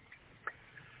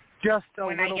just a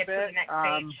when little I get bit. To the next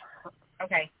page.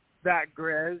 Okay. That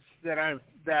grizz that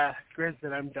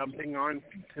I'm dumping on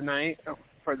tonight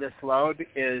for this load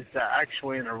is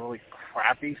actually in a really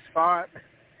crappy spot.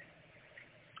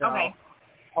 So okay.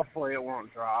 Hopefully it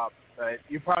won't drop, but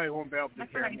you probably won't be able to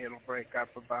That's hear right. me. It'll break up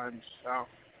a bunch. So.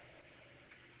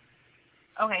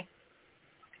 Okay.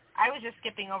 I was just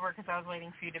skipping over because I was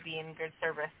waiting for you to be in good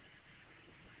service.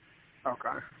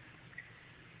 Okay.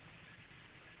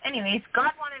 Anyways,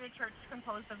 God wanted a church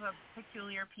composed of a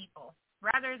peculiar people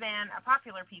rather than a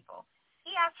popular people.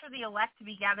 He asked for the elect to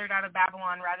be gathered out of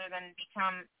Babylon rather than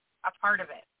become a part of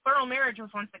it. Plural marriage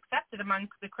was once accepted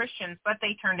amongst the Christians, but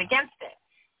they turned against it.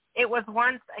 It was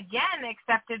once again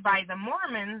accepted by the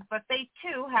Mormons, but they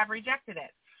too have rejected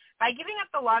it. By giving up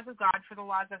the laws of God for the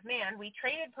laws of man, we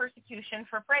traded persecution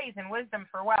for praise and wisdom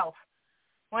for wealth.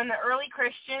 When the early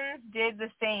Christians did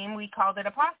the same, we called it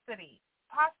apostasy.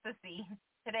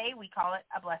 Today, we call it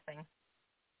a blessing.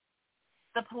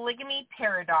 The polygamy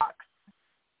paradox.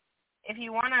 If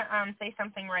you want to say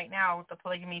something right now, the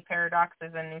polygamy paradox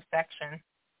is a new section.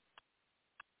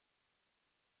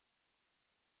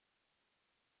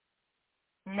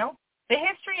 Nope. The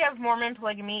history of Mormon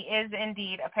polygamy is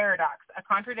indeed a paradox, a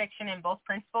contradiction in both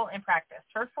principle and practice.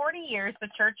 For 40 years, the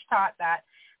church taught that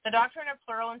the doctrine of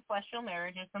plural and celestial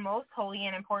marriage is the most holy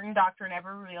and important doctrine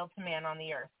ever revealed to man on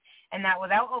the earth, and that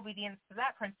without obedience to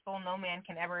that principle, no man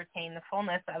can ever attain the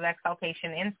fullness of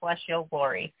exaltation in celestial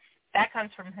glory. That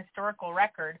comes from Historical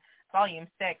Record, Volume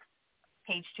 6,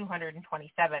 page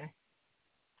 227.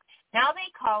 Now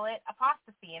they call it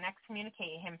apostasy and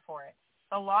excommunicate him for it.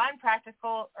 The law and practice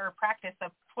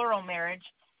of plural marriage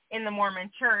in the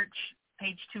Mormon Church,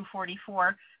 page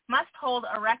 244, must hold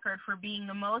a record for being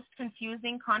the most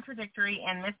confusing, contradictory,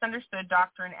 and misunderstood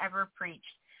doctrine ever preached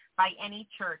by any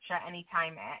church at any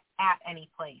time at any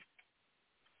place.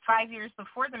 5 years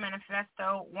before the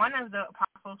manifesto, one of the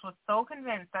apostles was so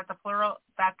convinced that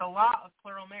the law of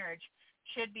plural marriage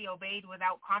should be obeyed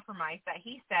without compromise that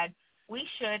he said, "We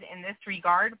should, in this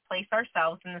regard, place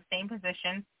ourselves in the same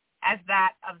position as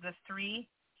that of the 3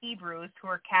 Hebrews who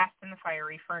were cast in the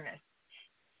fiery furnace."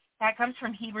 That comes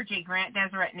from Heber J. Grant,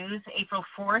 Deseret News, April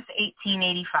 4th,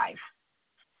 1885.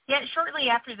 Yet shortly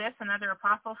after this, another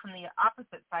apostle from the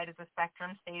opposite side of the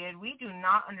spectrum stated, "We do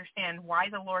not understand why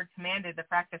the Lord commanded the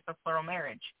practice of plural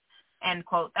marriage." End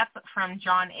quote. That's from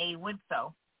John A.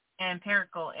 Woodsoe,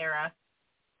 Empirical Era,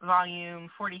 Volume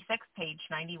 46, page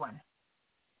 91.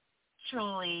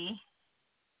 Surely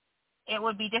it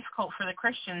would be difficult for the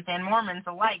Christians and Mormons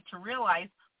alike to realize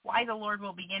why the Lord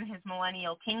will begin his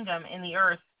millennial kingdom on the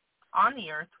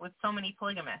earth with so many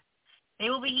polygamists. They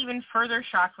will be even further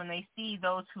shocked when they see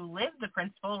those who live the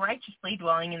principle righteously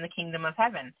dwelling in the kingdom of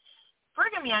heaven.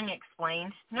 Brigham Young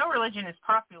explained, no religion is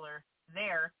popular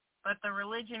there, but the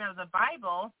religion of the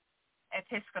Bible,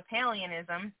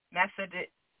 Episcopalianism,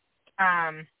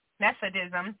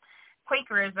 Methodism,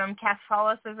 Quakerism,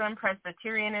 Catholicism,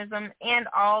 Presbyterianism, and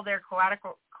all their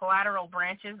collateral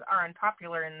branches are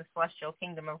unpopular in the celestial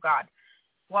kingdom of God.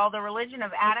 While the religion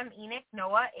of Adam, Enoch,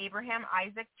 Noah, Abraham,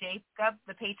 Isaac, Jacob,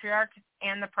 the patriarchs,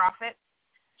 and the prophets,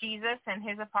 Jesus and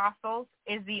his apostles,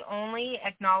 is the only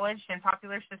acknowledged and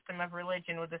popular system of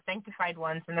religion with the sanctified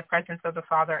ones in the presence of the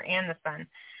Father and the Son.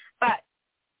 But,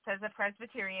 says a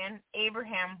Presbyterian,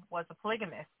 Abraham was a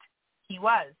polygamist. He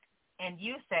was. And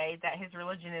you say that his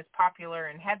religion is popular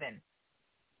in heaven.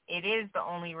 It is the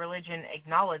only religion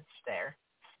acknowledged there.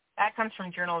 That comes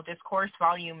from Journal of Discourse,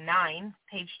 Volume 9,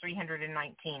 page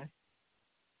 319.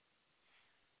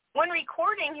 When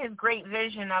recording his great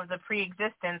vision of the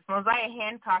pre-existence, Mosiah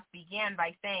Hancock began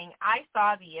by saying, "I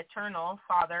saw the eternal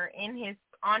Father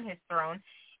on his throne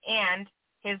and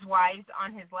his wives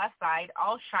on his left side,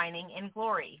 all shining in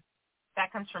glory."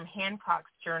 That comes from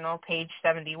Hancock's journal, page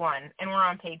 71, and we're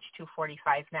on page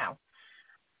 245 now.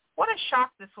 What a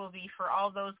shock this will be for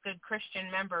all those good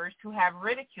Christian members who have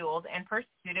ridiculed and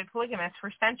persecuted polygamists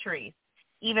for centuries.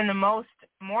 Even the most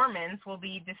Mormons will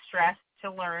be distressed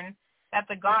to learn that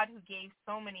the God who gave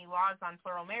so many laws on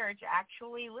plural marriage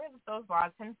actually lives those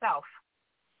laws himself.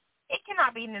 It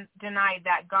cannot be denied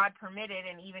that God permitted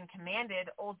and even commanded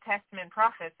Old Testament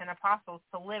prophets and apostles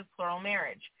to live plural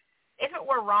marriage. If it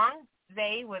were wrong,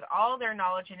 they, with all their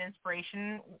knowledge and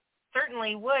inspiration,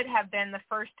 certainly would have been the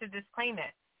first to disclaim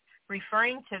it.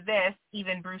 Referring to this,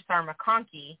 even Bruce R.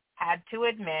 McConkie had to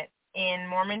admit in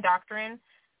Mormon Doctrine,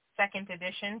 2nd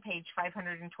edition, page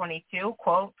 522,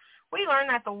 quote, "We learn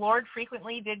that the Lord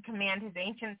frequently did command his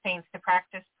ancient saints to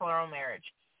practice plural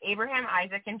marriage. Abraham,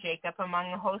 Isaac, and Jacob,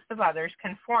 among a host of others,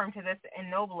 conformed to this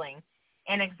ennobling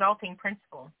and exalting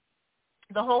principle.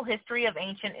 The whole history of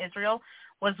ancient Israel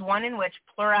was one in which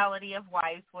plurality of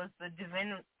wives was the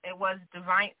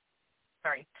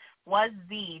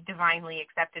divinely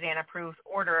accepted and approved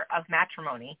order of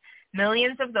matrimony.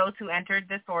 Millions of those who entered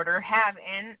this order have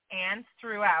in and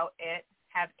throughout it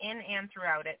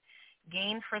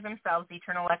gained for themselves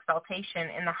eternal exaltation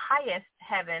in the highest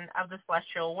heaven of the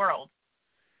celestial world."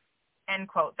 End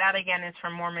quote. That again is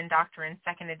from Mormon Doctrine,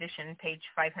 2nd edition, page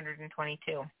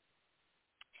 522.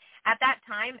 At that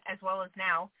time, as well as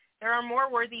now, there are more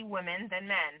worthy women than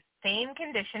men. Same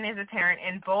condition is apparent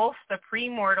in both the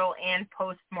pre-mortal and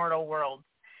post-mortal worlds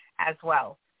as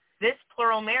well. This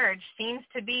plural marriage seems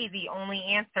to be the only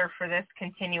answer for this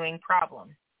continuing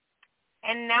problem.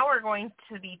 And now we're going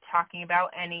to be talking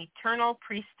about an eternal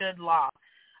priesthood law.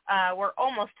 We're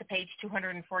almost to page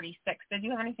 246. Did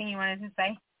you have anything you wanted to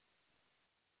say?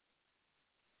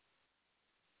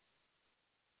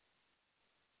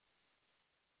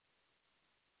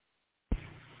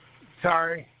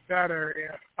 Sorry, that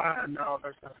area. No,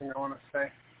 there's nothing I want to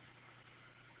say.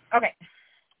 Okay.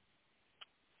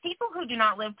 People who do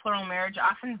not live plural marriage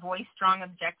often voice strong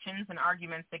objections and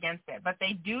arguments against it, but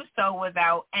they do so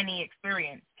without any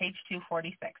experience. Page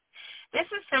 246.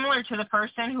 This is similar to the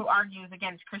person who argues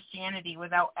against Christianity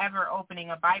without ever opening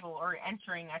a Bible or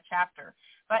entering a chapter.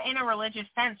 But in a religious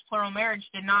sense, plural marriage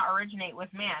did not originate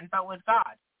with man, but with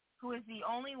God, who is the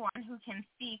only one who can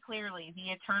see clearly the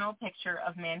eternal picture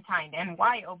of mankind and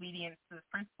why obedience to the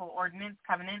principal ordinance,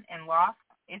 covenant, and law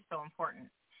is so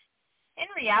important. In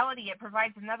reality, it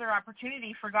provides another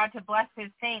opportunity for God to bless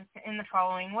his saints in the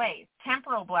following ways.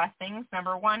 Temporal blessings.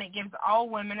 Number one, it gives all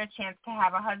women a chance to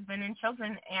have a husband and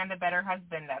children, and a better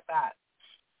husband at that.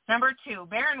 Number two,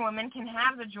 barren women can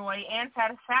have the joy and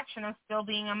satisfaction of still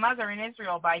being a mother in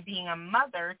Israel by being a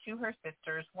mother to her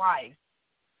sister's wives.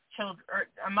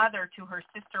 A mother to her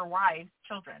sister wives'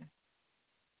 children.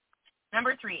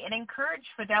 Number three, it encouraged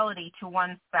fidelity to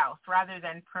one's spouse rather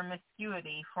than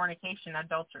promiscuity, fornication,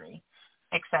 adultery,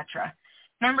 etc.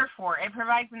 Number four, it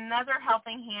provides another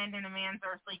helping hand in a man's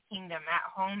earthly kingdom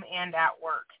at home and at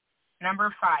work.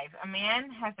 Number five, a man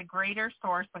has a greater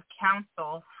source of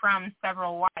counsel from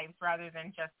several wives rather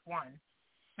than just one.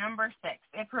 Number six,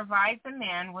 it provides a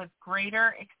man with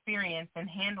greater experience in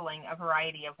handling a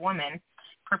variety of women,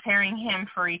 preparing him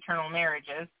for eternal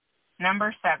marriages.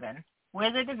 Number seven,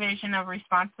 with a division of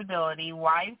responsibility,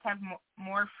 wives have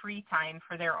more free time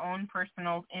for their own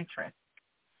personal interests.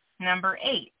 Number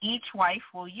eight, each wife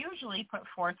will usually put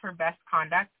forth her best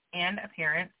conduct and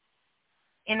appearance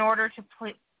in order to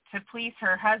please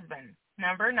her husband.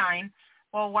 Number nine,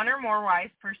 while one or more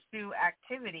wives pursue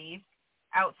activities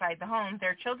outside the home,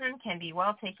 their children can be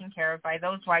well taken care of by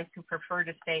those wives who prefer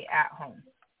to stay at home.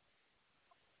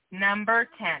 Number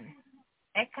 10,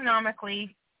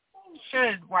 economically,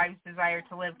 should wives desire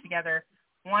to live together,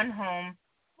 one home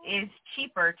is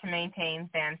cheaper to maintain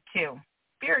than two.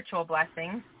 Spiritual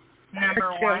blessings.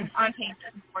 Number one, on page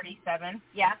 47.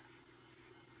 Yeah.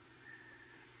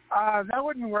 That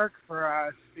wouldn't work for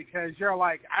us because you're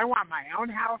like, I want my own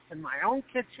house and my own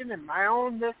kitchen and my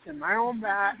own this and my own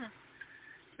that.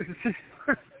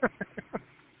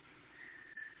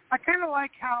 I kind of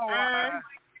like how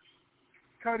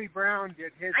Cody Brown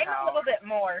did his house. I'm a little bit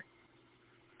more.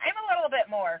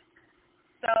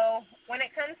 So when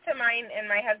it comes to mine and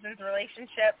my husband's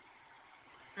relationship,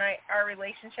 our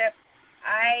relationship,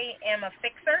 I am a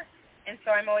fixer, and so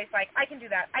I'm always like, I can do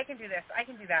that, I can do this, I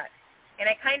can do that. And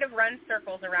I kind of run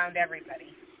circles around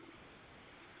everybody.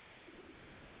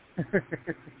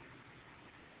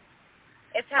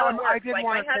 It's how it works. Like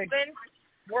my husband,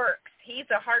 works. He's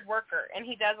a hard worker, and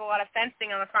he does a lot of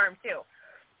fencing on the farm too.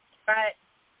 But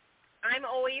I'm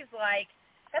always like,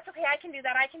 that's okay, I can do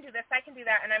that, I can do this, I can do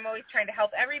that, and I'm always trying to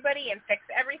help everybody and fix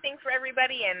everything for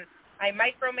everybody, and I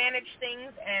micromanage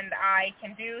things, and I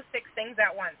can do 6 things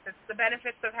at once. It's the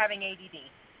benefits of having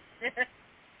ADD.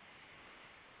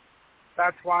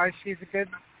 That's why she's a good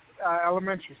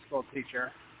elementary school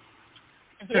teacher.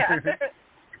 Yeah.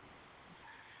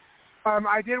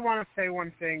 I did want to say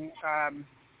one thing.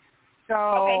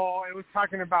 So It was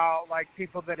talking about like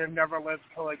people that have never lived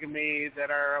polygamy that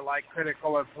are like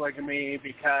critical of polygamy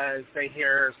because they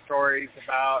hear stories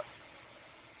about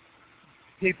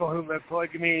people who live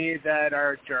polygamy that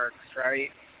are jerks,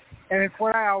 right? And it's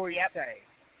what I always say.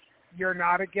 You're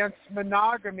not against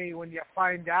monogamy when you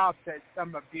find out that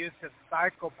some abusive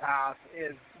psychopath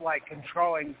is like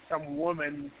controlling some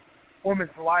woman's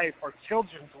life or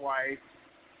children's life.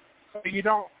 So you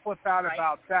don't flip out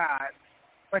about that,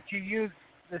 but you use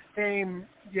the same,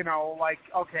 like,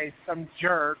 okay, some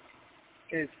jerk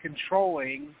is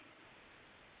controlling.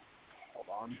 Hold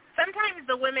on. Sometimes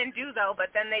the women do, though,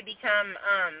 but then they become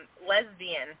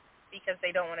lesbian because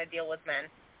they don't want to deal with men.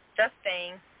 Just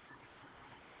saying.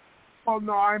 Well,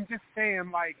 no, I'm just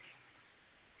saying, like,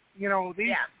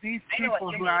 these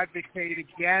people who advocate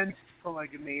against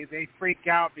polygamy, they freak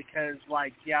out because,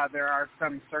 like, there are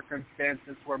some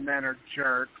circumstances where men are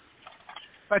jerks,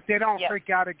 but they don't freak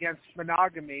out against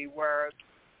monogamy where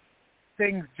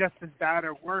things just as bad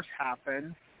or worse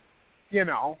happen,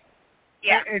 Yeah.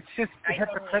 It's just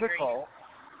hypocritical.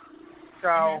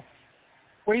 Totally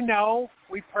so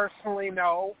we personally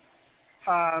know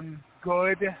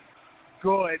good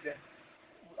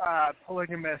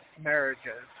polygamous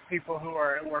marriages, people who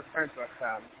we're friends with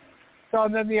them. So,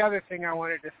 and then the other thing I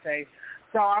wanted to say,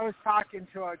 so I was talking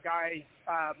to a guy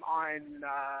on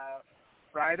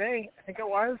Friday, I think it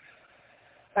was,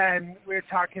 and we were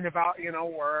talking about,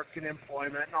 work and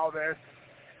employment and all this,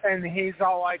 and he's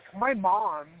all like, my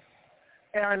mom,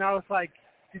 and I was like,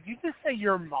 did you just say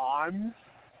your mom's?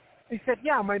 He said,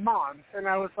 yeah, my mom's, and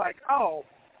I was like, oh,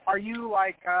 are you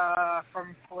like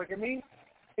from polygamy?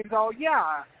 He's all,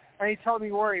 yeah, and he told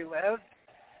me where he lived.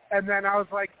 And then I was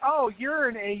like, oh, you're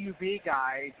an AUB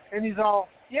guy. And he's all,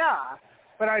 yeah.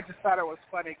 But I just thought it was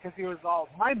funny because he was all,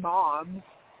 my mom.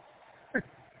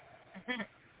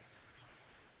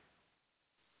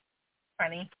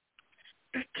 Funny.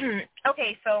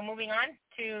 Okay, so moving on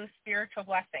to spiritual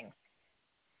blessings.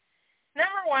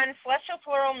 Number 1, celestial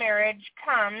plural marriage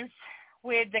comes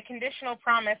with the conditional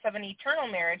promise of an eternal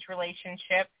marriage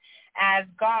relationship as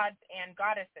gods and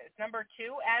goddesses. Number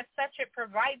 2, as such, it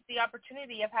provides the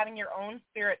opportunity of having your own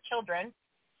spirit children.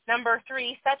 Number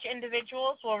 3, such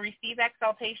individuals will receive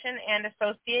exaltation and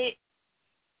associate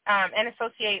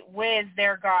with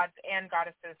their gods and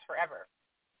goddesses forever.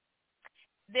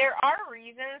 There are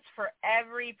reasons for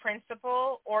every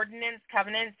principle, ordinance,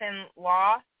 covenants, and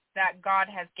law that God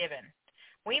has given.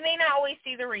 We may not always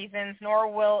see the reasons, nor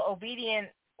will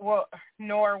obedience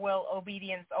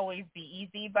always be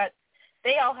easy, but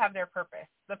they all have their purpose.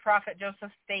 The prophet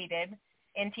Joseph stated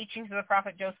in Teachings of the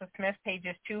Prophet Joseph Smith,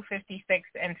 pages 256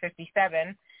 and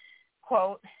 57,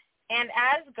 quote, and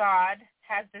as God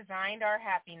has designed our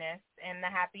happiness and the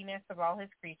happiness of all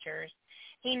his creatures,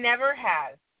 he never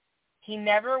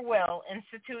will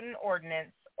institute an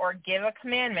ordinance or give a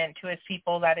commandment to his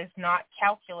people that is not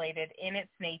calculated in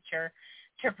its nature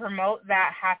to promote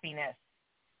that happiness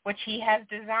which he has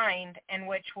designed and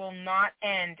which will not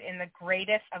end in the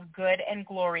greatest of good and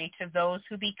glory to those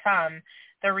who become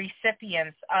the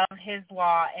recipients of his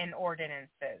law and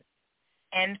ordinances.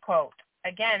 End quote.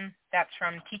 Again, that's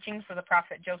from Teachings of the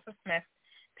Prophet Joseph Smith,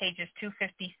 pages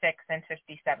 256 and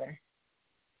 57.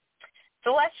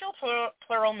 Celestial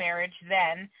plural marriage,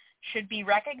 then, should be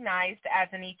recognized as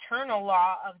an eternal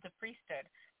law of the priesthood,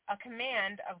 a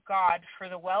command of God for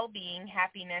the well-being,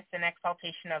 happiness, and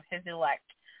exaltation of his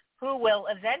elect, who will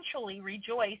eventually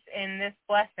rejoice in this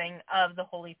blessing of the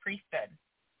holy priesthood.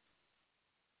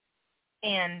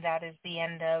 And that is the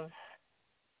end of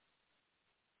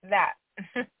that.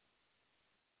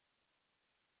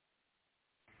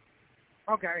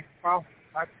 Okay, well,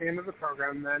 that's the end of the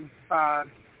program then.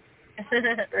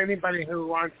 Anybody who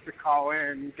wants to call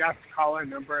in, guest call-in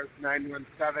number is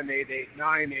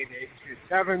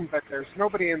 917-889-8827, but there's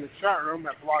nobody in the chat room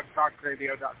at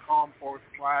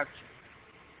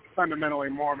blogtalkradio.com/fundamentally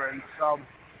Mormon. So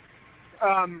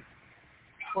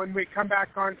when we come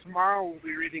back on tomorrow, we'll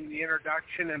be reading the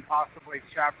introduction and possibly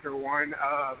Chapter 1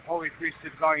 of Holy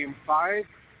Priesthood Volume 5.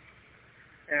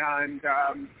 And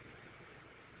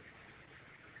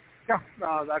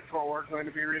that's what we're going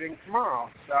to be reading tomorrow.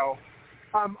 So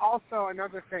Also,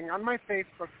 another thing, on my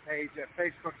Facebook page at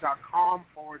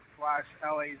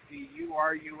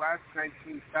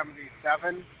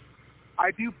facebook.com/LAZURUS1977,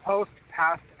 I do post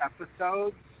past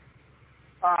episodes.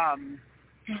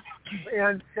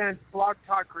 And since Blog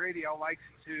Talk Radio likes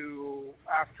to,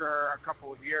 after a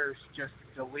couple of years, just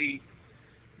delete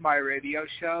my radio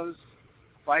shows,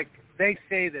 like, they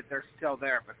say that they're still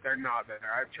there, but they're not there.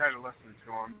 I've tried to listen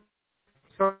to them.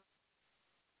 So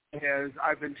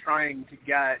I've been trying to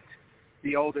get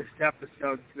the oldest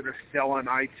episodes that are still on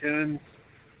iTunes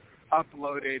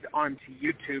uploaded onto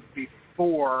YouTube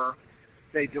before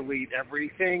they delete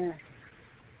everything.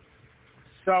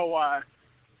 So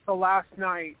last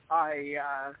night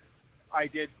I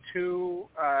did 2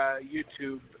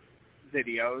 YouTube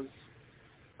videos,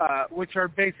 which are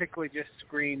basically just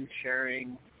screen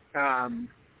sharing.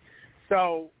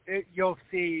 So you'll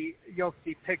see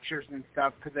pictures and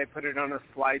stuff because I put it on a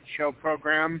slideshow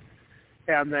program,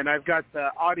 and then I've got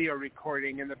the audio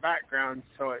recording in the background.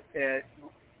 So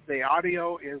the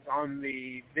audio is on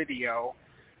the video,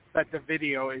 but the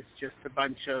video is just a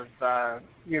bunch of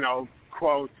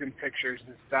quotes and pictures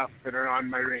and stuff that are on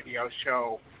my radio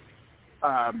show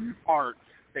art,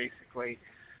 basically.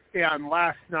 And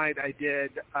last night I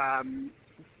did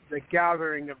the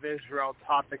Gathering of Israel,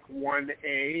 topic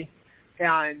 1A.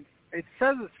 And it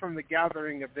says it's from the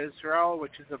Gathering of Israel,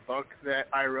 which is a book that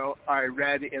I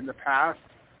read in the past.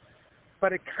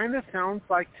 But it kind of sounds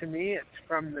like to me it's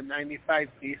from the 95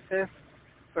 Thesis.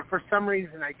 But for some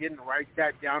reason I didn't write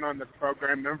that down on the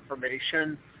program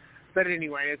information. But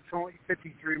anyway, it's only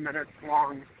 53 minutes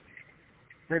long.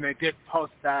 And I did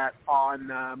post that on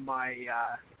my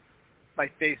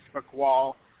Facebook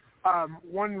wall.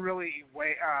 One really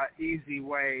easy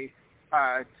way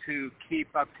to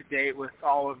keep up to date with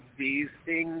all of these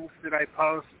things that I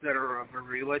post that are of a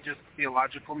religious,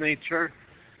 theological nature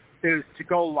is to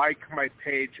go like my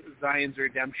page, Zion's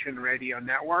Redemption Radio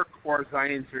Network or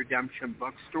Zion's Redemption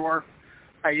Bookstore.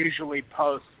 I usually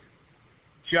post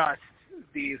just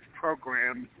these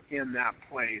programs in that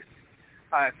place.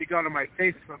 If you go to my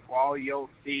Facebook wall, you'll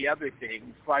see other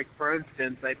things. Like, for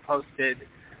instance, I posted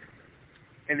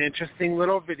an interesting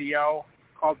little video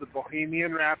called The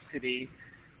Bohemian Rhapsody,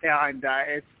 and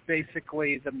it's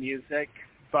basically the music,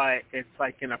 but it's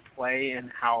like in a play, and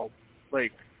how,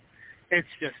 like, it's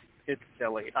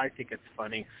silly. I think it's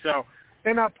funny. So,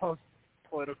 and I'll post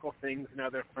political things and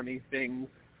other funny things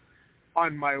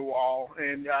on my wall,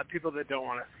 and people that don't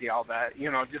want to see all that,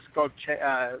 just go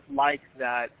like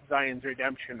that Zion's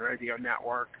Redemption Radio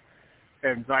Network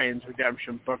and Zion's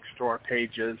Redemption Bookstore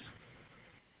pages.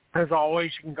 As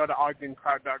always, you can go to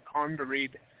ogdenkraut.com to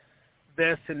read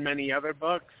this and many other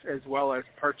books, as well as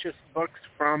purchase books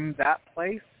from that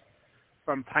place,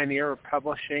 from Pioneer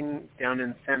Publishing down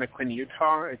in Santa Quinn,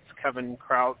 Utah. It's Kevin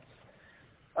Kraut's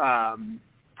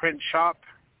print shop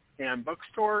and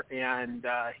bookstore, and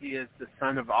he is the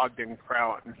son of Ogden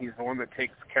Kraut, and he's the one that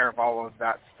takes care of all of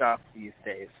that stuff these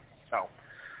days. So,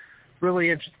 really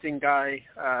interesting guy,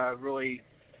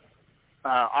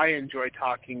 I enjoy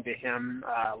talking to him.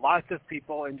 Lots of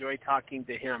people enjoy talking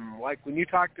to him. Like, when you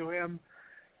talk to him,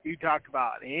 you talk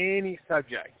about any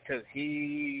subject, because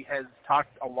he has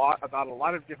talked a lot about a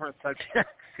lot of different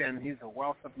subjects, and he's a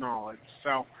wealth of knowledge.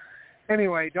 So,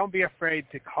 anyway, don't be afraid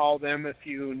to call them if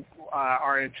you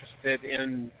are interested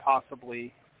in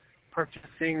possibly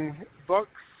purchasing books.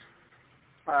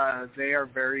 They are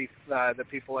very, the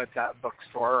people at that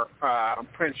bookstore,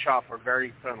 print shop are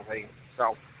very friendly.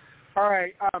 So, all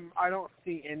right, I don't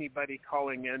see anybody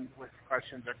calling in with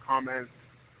questions or comments.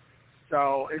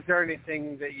 So is there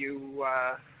anything that you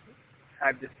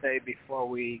had to say before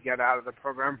we get out of the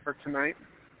program for tonight?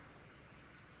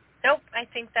 Nope, I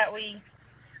think that we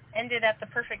ended at the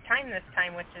perfect time this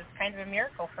time, which is kind of a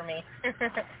miracle for me.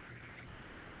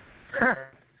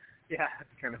 Yeah,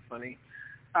 it's kind of funny.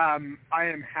 I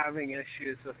am having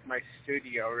issues with my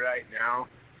studio right now.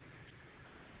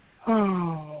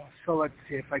 Oh, so let's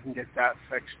see if I can get that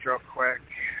fixed real quick.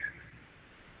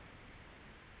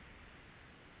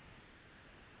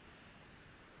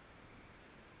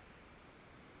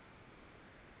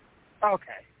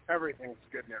 Okay, everything's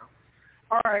good now.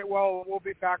 All right, well, we'll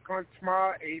be back on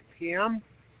tomorrow at 8 p.m.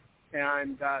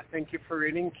 And thank you for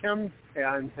reading, Kim.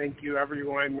 And thank you,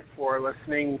 everyone, for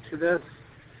listening to this.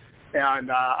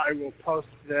 And I will post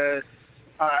this.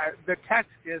 The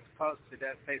text is posted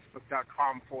at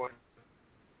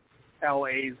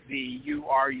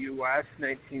facebook.com/LAZURUS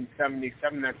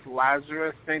 1977. That's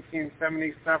Lazarus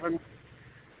 1977.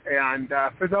 And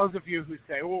for those of you who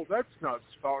say, "Oh, that's not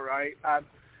spelled right,"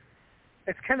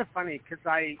 It's kind of funny because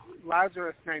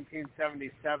Lazarus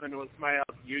 1977 was my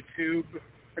old YouTube.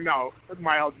 No,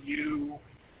 my old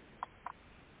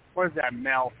what is that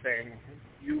mail thing?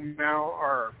 Mail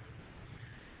or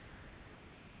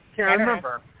can't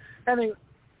remember. Anyway,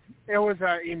 it was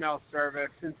an email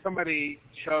service, and somebody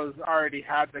already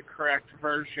had the correct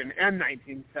version in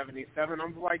 1977. I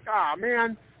was like,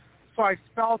 man. So I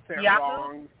spelt it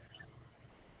wrong.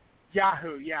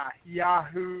 Yahoo, yeah,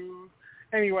 Yahoo.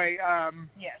 Anyway,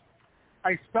 yes.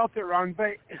 I spelt it wrong,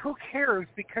 but who cares?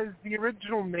 Because the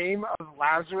original name of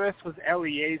Lazarus was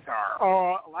Eleazar.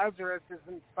 Oh, Lazarus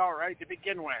isn't spelled right to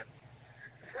begin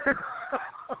with.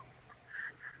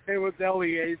 It was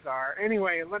Eleazar.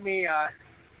 Anyway, let me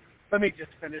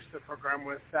just finish the program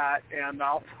with that, and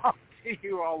I'll talk to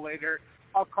you all later.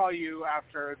 I'll call you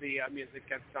after the music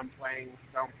gets done playing.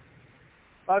 So,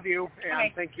 love you,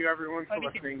 and thank you everyone for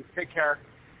listening. Take care.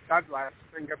 God bless,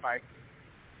 and goodbye.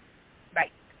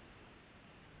 Bye.